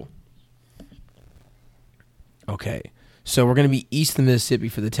incredible. Okay, so we're gonna be east of the Mississippi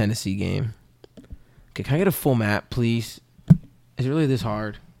for the Tennessee game. Okay, can I get a full map, please? Is it really this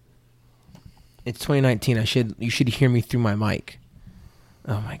hard? It's 2019. You should hear me through my mic.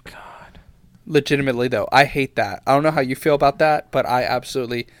 Oh my god. Legitimately though, I hate that. I don't know how you feel about that, but I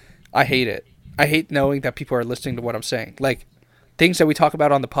hate it. I hate knowing that people are listening to what I'm saying. Like, things that we talk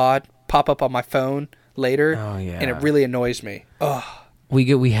about on the pod pop up on my phone later, and it really annoys me. Ugh.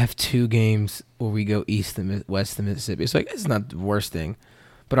 We have 2 games where we go east and west of Mississippi. So it's not the worst thing.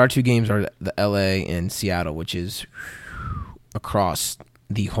 But our 2 games are the LA and Seattle, which is across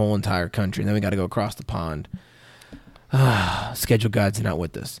the whole entire country. And then we got to go across the pond. Schedule guides are not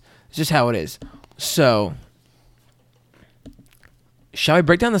with us. It's just how it is. So, shall we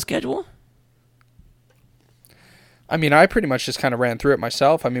break down the schedule? I mean, I pretty much just kind of ran through it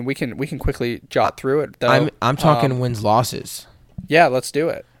myself. I mean, we can quickly jot through it, though. I'm talking wins, losses. Yeah, let's do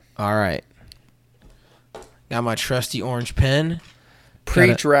it. All right. Got my trusty orange pen.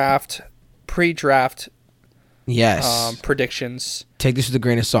 Pre-draft. Yes. Predictions. Take this with a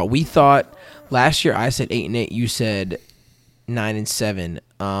grain of salt. We thought last year I said 8-8. You said 9-7.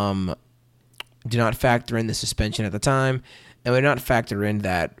 Do not factor in the suspension at the time, and we did not factor in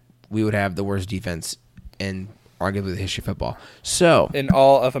that we would have the worst defense in arguably the history of football. So in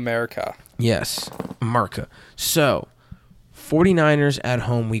all of America. Yes, America. So 49ers at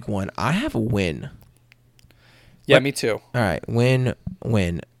home week 1. I have a win. Yeah, me too. All right, win.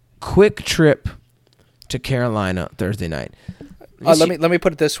 Quick trip to Carolina Thursday night. Let me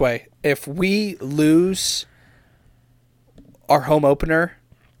put it this way: if we lose our home opener,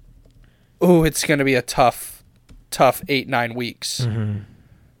 it's going to be a tough 8-9 weeks. Mm-hmm.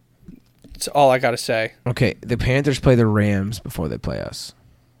 That's all I got to say. Okay, the Panthers play the Rams before they play us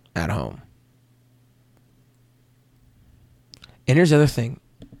at home. And here's the other thing.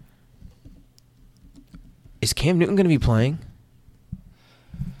 Is Cam Newton going to be playing?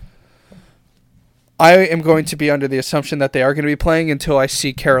 I am going to be under the assumption that they are going to be playing until I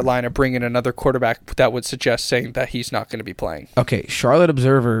see Carolina bring in another quarterback that would suggest saying that he's not going to be playing. Okay, Charlotte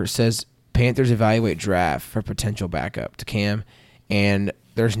Observer says Panthers evaluate draft for potential backup to Cam, and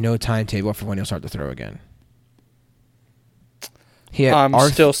there's no timetable for when he'll start to throw again. He had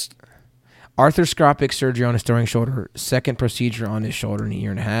arthroscopic surgery on his throwing shoulder, second procedure on his shoulder in a year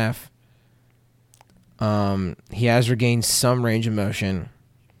and a half. He has regained some range of motion.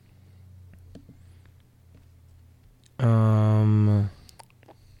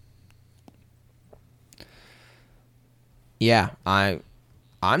 Yeah, I'm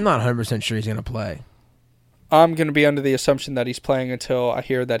not 100% sure he's going to play. I'm going to be under the assumption that he's playing until I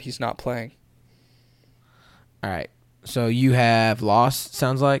hear that he's not playing. All right. So you have lost,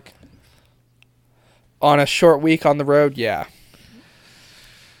 sounds like? On a short week on the road, yeah.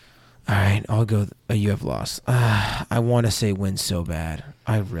 All right, I'll go. You have lost. I want to say win so bad.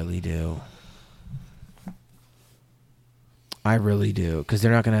 I really do. Because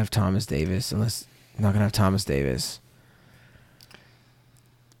they're not going to have Thomas Davis unless they're not going to have Thomas Davis.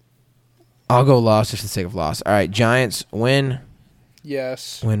 I'll go loss just for the sake of loss. All right, Giants win.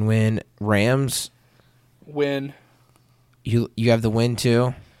 Yes. Win. Rams win. You have the win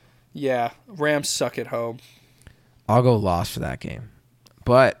too? Yeah, Rams suck at home. I'll go loss for that game.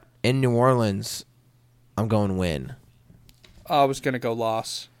 But in New Orleans, I'm going win. I was going to go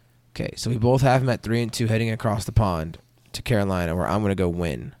loss. Okay, so we both have them at 3-2 heading across the pond to Carolina, where I'm going to go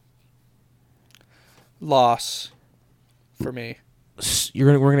win. Loss for me.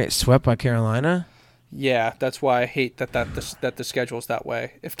 We're going to get swept by Carolina? Yeah, that's why I hate that the schedule's that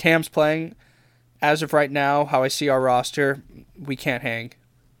way. If Cam's playing, as of right now, how I see our roster, we can't hang.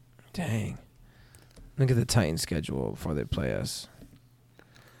 Dang. Look at the Titans schedule before they play us.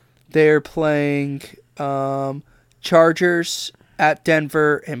 They're playing Chargers at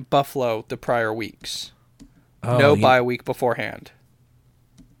Denver and Buffalo the prior weeks. No bye week beforehand.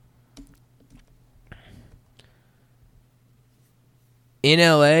 In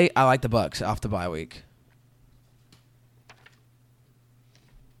LA, I like the Bucs off the bye week.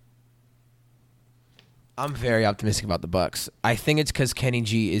 I'm very optimistic about the Bucs. I think it's because Kenny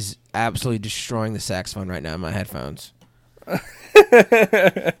G is absolutely destroying the saxophone right now in my headphones.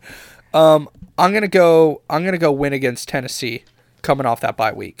 I'm gonna go win against Tennessee, coming off that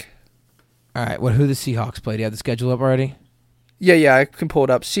bye week. All right, who the Seahawks play? Do you have the schedule up already? Yeah, I can pull it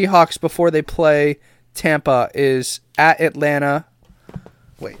up. Seahawks before they play Tampa is at Atlanta.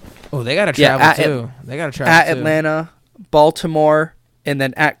 Wait. Oh, they gotta travel too. At Atlanta, Baltimore, and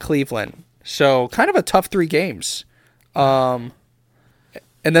then at Cleveland. So kind of a tough 3 games. And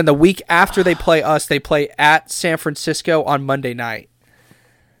then the week after they play us, they play at San Francisco on Monday night.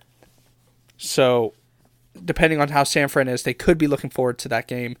 So depending on how San Fran is, they could be looking forward to that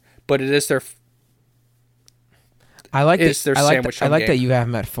game. But it is their sandwich. I like that you have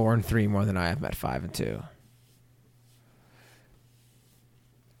them at 4-3 more than I have them at 5-2.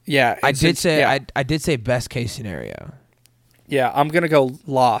 Yeah, I did say best case scenario. Yeah, I'm gonna go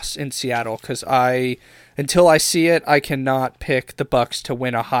loss in Seattle because until I see it, I cannot pick the Bucs to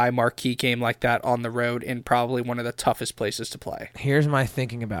win a high marquee game like that on the road in probably one of the toughest places to play. Here's my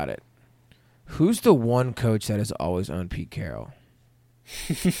thinking about it. Who's the one coach that has always owned Pete Carroll?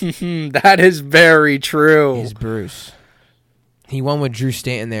 That is very true. He's Bruce. He won with Drew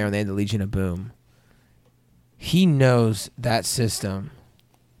Stanton there when they had the Legion of Boom. He knows that system.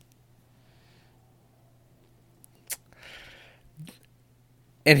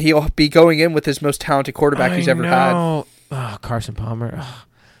 And he'll be going in with his most talented quarterback he's ever had. Oh, Carson Palmer.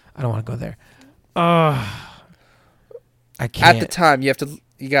 I don't want to go there. I can't. At the time, you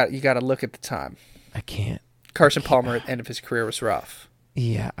got to look at the time. I can't. Carson Palmer at the end of his career was rough.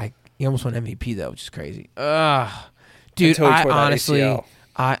 Yeah, he almost won MVP though, which is crazy. Dude,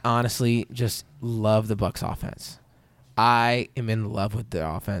 I honestly just love the Bucs offense. I am in love with the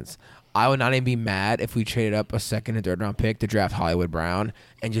offense. I would not even be mad if we traded up a second and third round pick to draft Hollywood Brown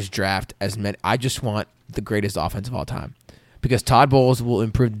and just draft as many. I just want the greatest offense of all time because Todd Bowles will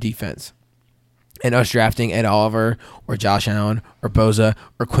improve the defense. And us drafting Ed Oliver or Josh Allen or Boza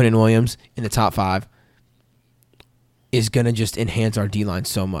or Quinnen Williams in the top 5 is going to just enhance our D-line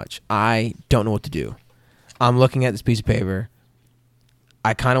so much. I don't know what to do. I'm looking at this piece of paper.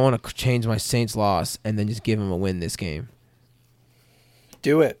 I kind of want to change my Saints loss and then just give them a win this game.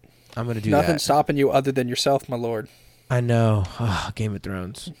 Do it. I'm going to do that. Nothing stopping you other than yourself, my lord. I know. Game of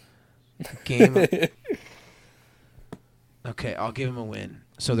Thrones. Okay, I'll give them a win.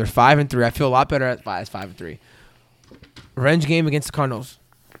 So they're 5-3. I feel a lot better at 5-3. Revenge game against the Cardinals.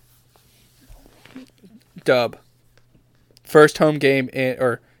 Dub. First home game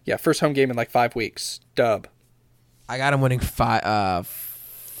in like 5 weeks. Dub. I got them winning 4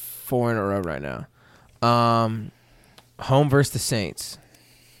 in a row right now. Home versus the Saints.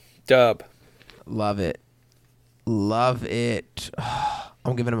 Dub. Love it. I'm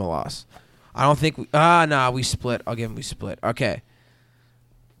giving them a loss. I don't think we split. I'll give them we split. Okay.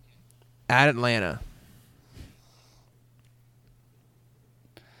 At Atlanta.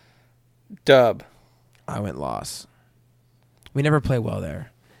 Dub. I went loss. We never play well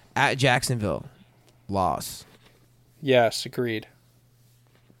there. At Jacksonville. Loss. Yes, agreed.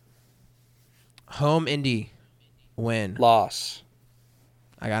 Home Indy. Win. Loss.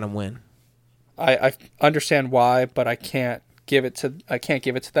 I got them win. I understand why, but I can't give it to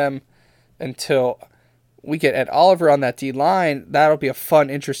them until we get Ed Oliver on that D line. That'll be a fun,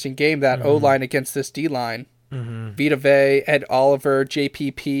 interesting game. That O line against this D line. Vita Vea, Ed Oliver,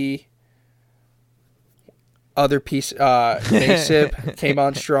 JPP, other piece. Nasib came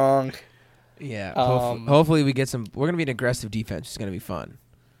on strong. Yeah. Hopefully we get some. We're gonna be an aggressive defense. It's gonna be fun.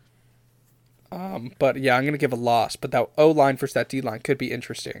 But yeah, I'm gonna give a loss. But that O line versus that D line could be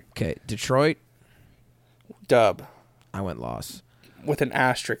interesting. Okay, Detroit. Dub. I went loss. With an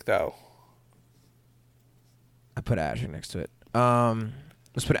asterisk though. I put asterisk next to it.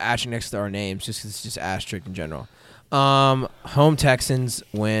 Let's put asterisk next to our names, just 'cause it's just asterisk in general. Home Texans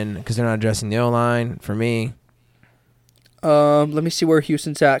win because they're not addressing the O line for me. Let me see where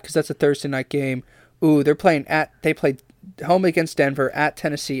Houston's at because that's a Thursday night game. Ooh, they played home against Denver, at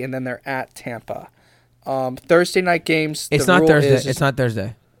Tennessee, and then they're at Tampa. Thursday night games. It's not Thursday. It's not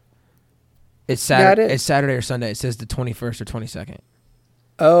Thursday. It's Saturday. Yeah, it's Saturday or Sunday. It says the 21st or 22nd.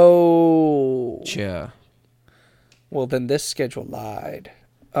 Oh. Yeah. Well, then this schedule lied.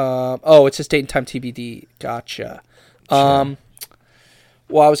 It says date and time TBD. Gotcha.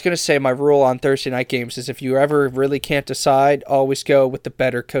 Well, I was going to say my rule on Thursday night games is if you ever really can't decide, always go with the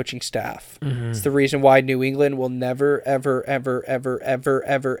better coaching staff. It's the reason why New England will never, ever, ever, ever, ever,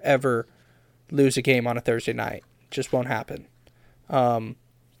 ever, ever lose a game on a Thursday night. Just won't happen.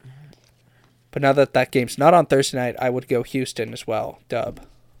 But now that game's not on Thursday night, I would go Houston as well. Dub.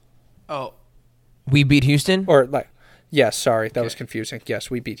 Oh. We beat Houston? Yes, sorry. That was confusing. Yes,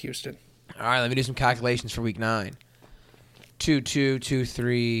 we beat Houston. All right, let me do some calculations for week 9. 2-2,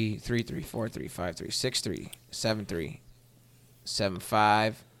 2-3, 3-3, 4-3, 5-3, 6-3, 7-3,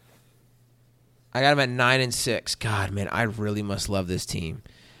 7-5. I got them at 9-6. God, man, I really must love this team.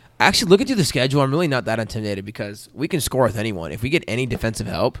 Actually, looking through the schedule, I'm really not that intimidated because we can score with anyone. If we get any defensive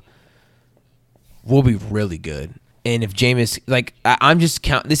help, we'll be really good. And if Jameis, I'm just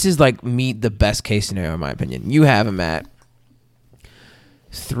this is the best case scenario in my opinion. You have him at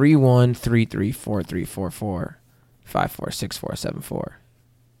 3-1, 3-3, 4-3, 4-4, 5-4, 6-4, 7-4.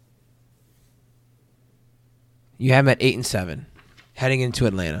 You have him at 8-7, heading into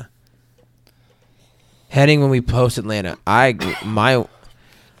Atlanta. Heading when we post Atlanta, my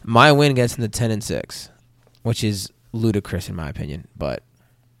win gets in the 10-6, which is ludicrous in my opinion, but.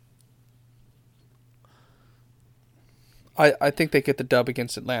 I think they get the dub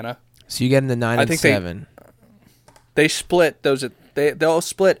against Atlanta. So you get in the 9-7. They split those. They'll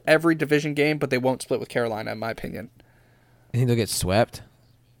split every division game, but they won't split with Carolina, in my opinion. You think they'll get swept?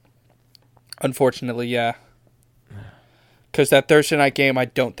 Unfortunately, yeah. Because that Thursday night game, I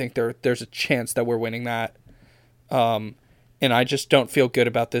don't think there's a chance that we're winning that. And I just don't feel good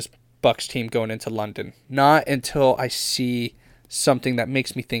about this Bucs team going into London. Not until I see something that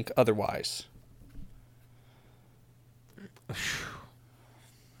makes me think otherwise.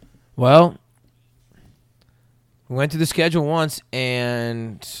 Well, we went through the schedule once,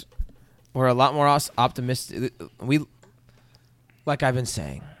 and we're a lot more optimistic. Like I've been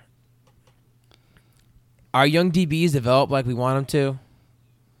saying, our young DBs develop like we want them to.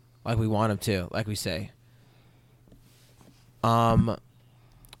 Like we say.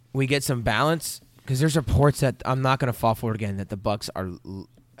 We get some balance, because there's reports that, I'm not going to fall for it again, that the Bucs are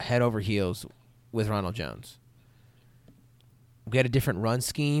head over heels with Ronald Jones. We get a different run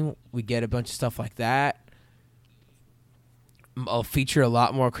scheme. We get a bunch of stuff like that. I'll feature a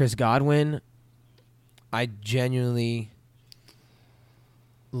lot more Chris Godwin. I genuinely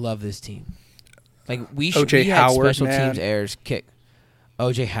love this team. We O.J. had Howard, special man. teams errors kick.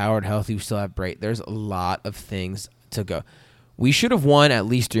 O.J. Howard healthy. We still have Brait. There's a lot of things to go. We should have won at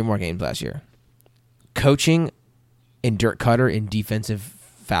least 3 more games last year. Coaching and Dirk Cutter in defensive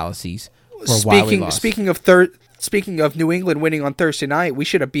fallacies were why we lost. Speaking of New England winning on Thursday night, we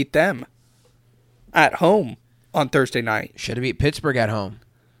should have beat them at home on Thursday night. Should have beat Pittsburgh at home.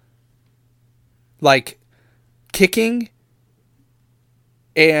 Kicking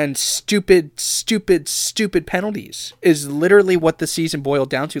and stupid penalties is literally what the season boiled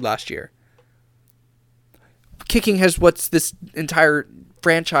down to last year. Kicking has what's this entire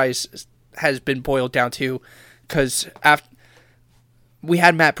franchise has been boiled down to, because after we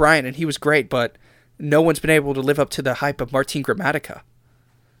had Matt Bryant and he was great, but no one's been able to live up to the hype of Martin Gramatica.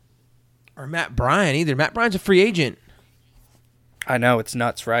 Or Matt Bryant either. Matt Bryant's a free agent. I know, it's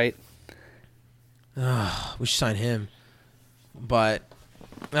nuts, right? We should sign him. But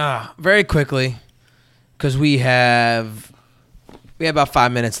very quickly, because we have about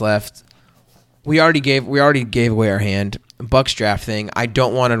 5 minutes left. We already gave away our hand. Bucs draft thing. I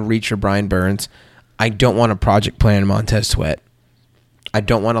don't want to reach for Brian Burns. I don't want a project plan in Montez Sweat. I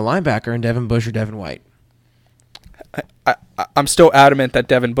don't want a linebacker in Devin Bush or Devin White. I'm still adamant that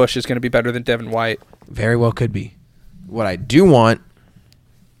Devin Bush is going to be better than Devin White. Very well could be. What I do want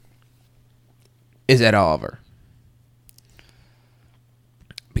is Ed Oliver.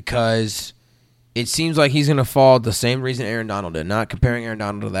 Because it seems like he's going to fall the same reason Aaron Donald did. Not comparing Aaron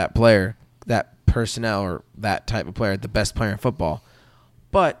Donald to that player, that personnel, or that type of player, the best player in football.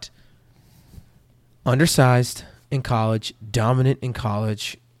 But undersized in college, dominant in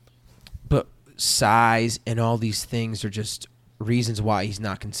college, but size and all these things are just reasons why he's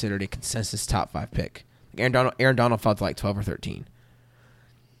not considered a consensus top 5 pick. Aaron Donald fell to like 12 or 13.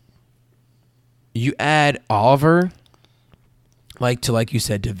 You add Oliver, like you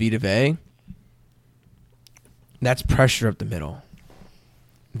said, to Vita Vea, that's pressure up the middle.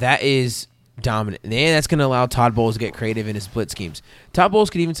 That is dominant. And that's going to allow Todd Bowles to get creative in his blitz schemes. Todd Bowles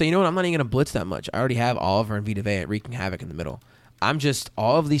could even say, you know what, I'm not even going to blitz that much. I already have Oliver and Vita Vea wreaking havoc in the middle. I'm just,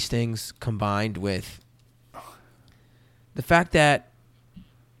 all of these things combined with the fact that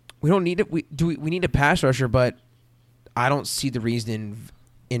we don't need it. We need a pass rusher, but I don't see the reason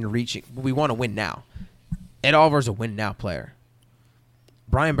in reaching. We want to win now. Ed Oliver's a win now player.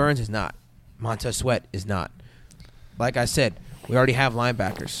 Brian Burns is not. Montez Sweat is not. Like I said, we already have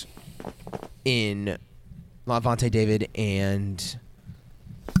linebackers in Lavonte David and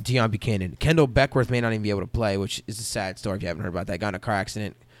Deion Buchanan. Kendall Beckworth may not even be able to play, which is a sad story if you haven't heard about that. Got in a car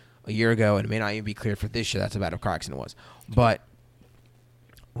accident a year ago and it may not even be cleared for this year. That's how bad a car accident it was. But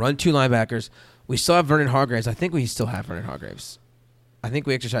run 2 linebackers. We still have Vernon Hargraves. I think we still have Vernon Hargraves. I think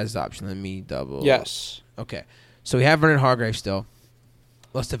we exercised this option. Let me double. Yes. Okay. So we have Vernon Hargraves still.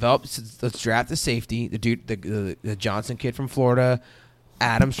 Let's draft the safety, the dude, the Johnson kid from Florida,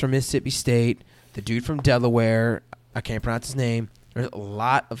 Adams from Mississippi State, the dude from Delaware. I can't pronounce his name. There's a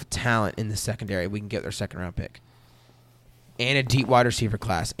lot of talent in the secondary. We can get their 2nd round pick, and a deep wide receiver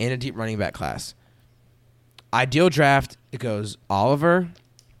class, and a deep running back class. Ideal draft. It goes Oliver.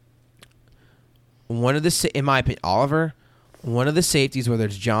 In my opinion, Oliver. One of the safeties, whether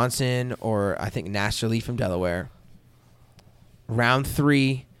it's Johnson or I think Nasser Lee from Delaware. Round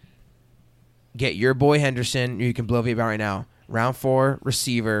 3, get your boy Henderson. You can blow me about right now. Round 4,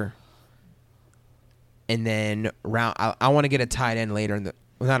 receiver. And then I want to get a tight end later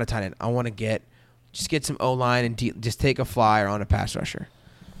not a tight end. I want to get some O-line and just take a flyer on a pass rusher.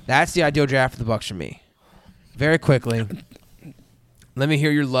 That's the ideal draft for the Bucs for me. Very quickly, let me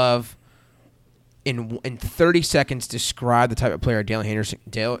hear your love. In 30 seconds, describe the type of player Darrell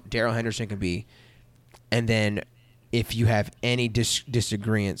Henderson can be, and then if you have any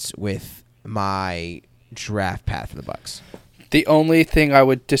disagreements with my draft path for the Bucs. The only thing I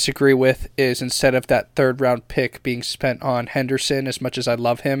would disagree with is instead of that 3rd round pick being spent on Henderson, as much as I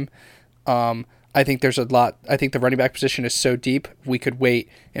love him, I think there's a lot. I think the running back position is so deep, we could wait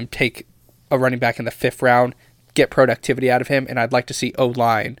and take a running back in the 5th round, get productivity out of him, and I'd like to see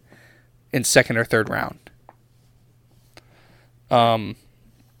O-line in 2nd or 3rd round.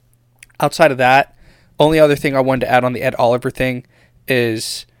 Outside of that, only other thing I wanted to add on the Ed Oliver thing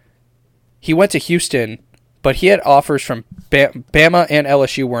is he went to Houston, but he had offers from Bama and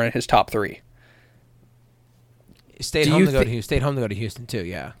LSU were in his top 3. Stayed home to go to Houston too,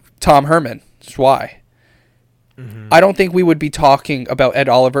 yeah. Tom Herman, that's why. Mm-hmm. I don't think we would be talking about Ed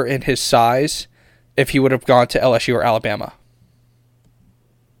Oliver in his size if he would have gone to LSU or Alabama.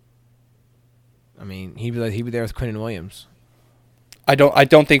 I mean, he'd be there with Quinnen Williams. I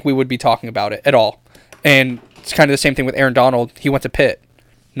don't think we would be talking about it at all. And it's kind of the same thing with Aaron Donald. He went to Pitt,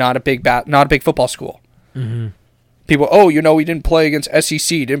 not a big football school. Mm-hmm. People, he didn't play against SEC,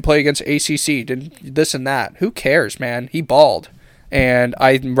 didn't play against ACC, didn't this and that. Who cares, man? He balled. And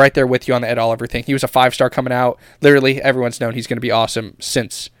I'm right there with you on the Ed Oliver thing. He was a 5-star coming out. Literally, everyone's known he's going to be awesome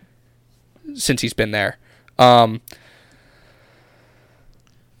since he's been there. Darrell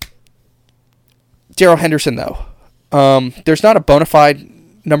Henderson, though. There's not a bona fide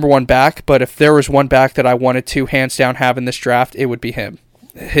number 1 back, but if there was one back that I wanted to hands down have in this draft, it would be him.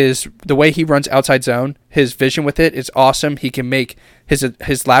 the way he runs outside zone, his vision with it is awesome. He can make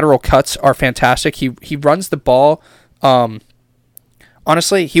his lateral cuts are fantastic. He runs the ball.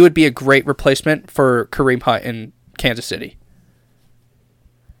 Honestly, he would be a great replacement for Kareem Hunt in Kansas City.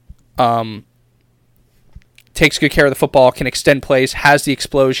 Takes good care of the football, can extend plays, has the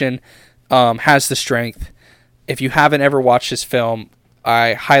explosion, has the strength. If you haven't ever watched this film,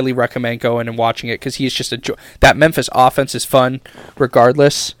 I highly recommend going and watching it because he's just that Memphis offense is fun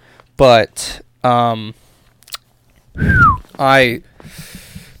regardless. But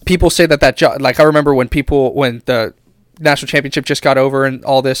people say that like I remember when the national championship just got over and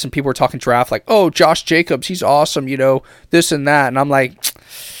all this, and people were talking draft like, oh, Josh Jacobs, he's awesome, this and that, and I'm like,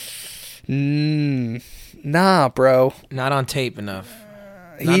 nah, bro, not on tape enough.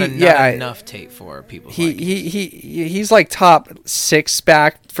 Not enough tape for people. He's like top 6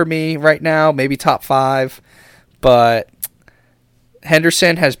 back for me right now, maybe top 5. But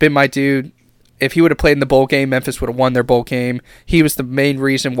Henderson has been my dude. If he would have played in the bowl game, Memphis would have won their bowl game. He was the main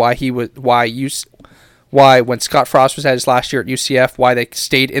reason why when Scott Frost was at his last year at UCF, why they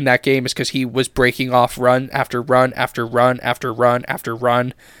stayed in that game is because he was breaking off run after run after run after run after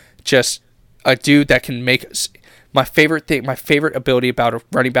run. Just a dude that can make. My favorite ability about a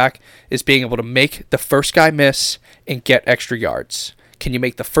running back is being able to make the first guy miss and get extra yards. Can you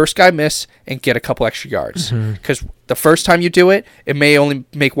make the first guy miss and get a couple extra yards? Because the first time you do it, it may only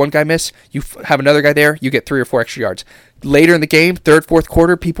make one guy miss. You have another guy there, you get 3 or 4 extra yards. Later in the game, third, fourth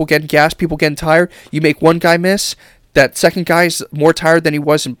quarter, people getting gassed, people getting tired. You make one guy miss. That second guy's more tired than he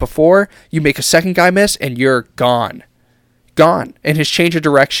was before. You make a second guy miss, and you're gone. And his change of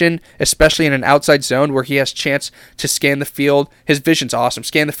direction, especially in an outside zone where he has chance to scan the field, his vision's awesome.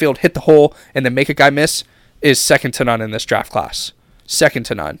 Scan the field, hit the hole, and then make a guy miss is second to none in this draft class. Second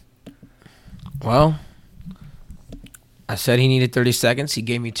to none. Well, I said he needed 30 seconds. He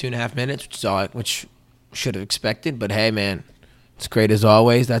gave me 2.5 minutes, which should have expected. But hey, man, it's great as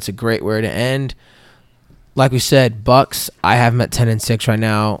always. That's a great way to end. Like we said, Bucs, I have them at 10-6 right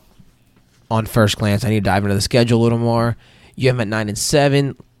now. On first glance, I need to dive into the schedule a little more. You have them at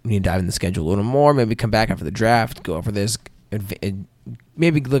 9-7. We need to dive into the schedule a little more. Maybe come back after the draft, go over this,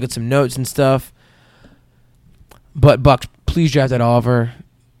 maybe look at some notes and stuff. But Bucs, please draft that Oliver.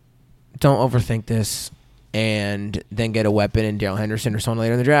 Don't overthink this, and then get a weapon in Darrell Henderson or someone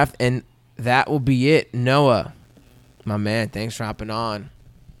later in the draft, and that will be it. Noah, my man, thanks for hopping on.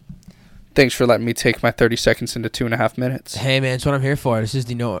 Thanks for letting me take my 30 seconds into 2.5 minutes. Hey, man, that's what I'm here for. This is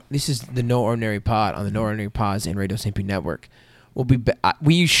the No Ordinary Pod on the No Ordinary Pods and Radio St. Pete Network.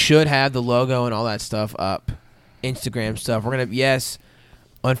 We should have the logo and all that stuff up, Instagram stuff.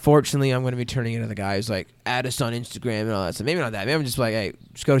 Unfortunately, I'm going to be turning into the guy who's like, add us on Instagram and all that stuff. Maybe not that. Maybe I'm just like, hey,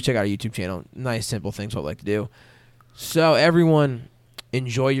 just go check out our YouTube channel. Nice, simple things what I like to do. So, everyone,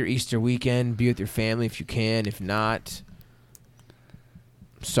 enjoy your Easter weekend. Be with your family if you can. If not,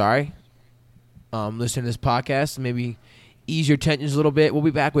 sorry. Listen to this podcast, maybe ease your tensions a little bit. We'll be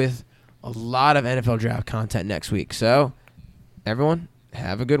back with a lot of NFL draft content next week. So, everyone,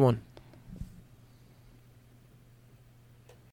 have a good one.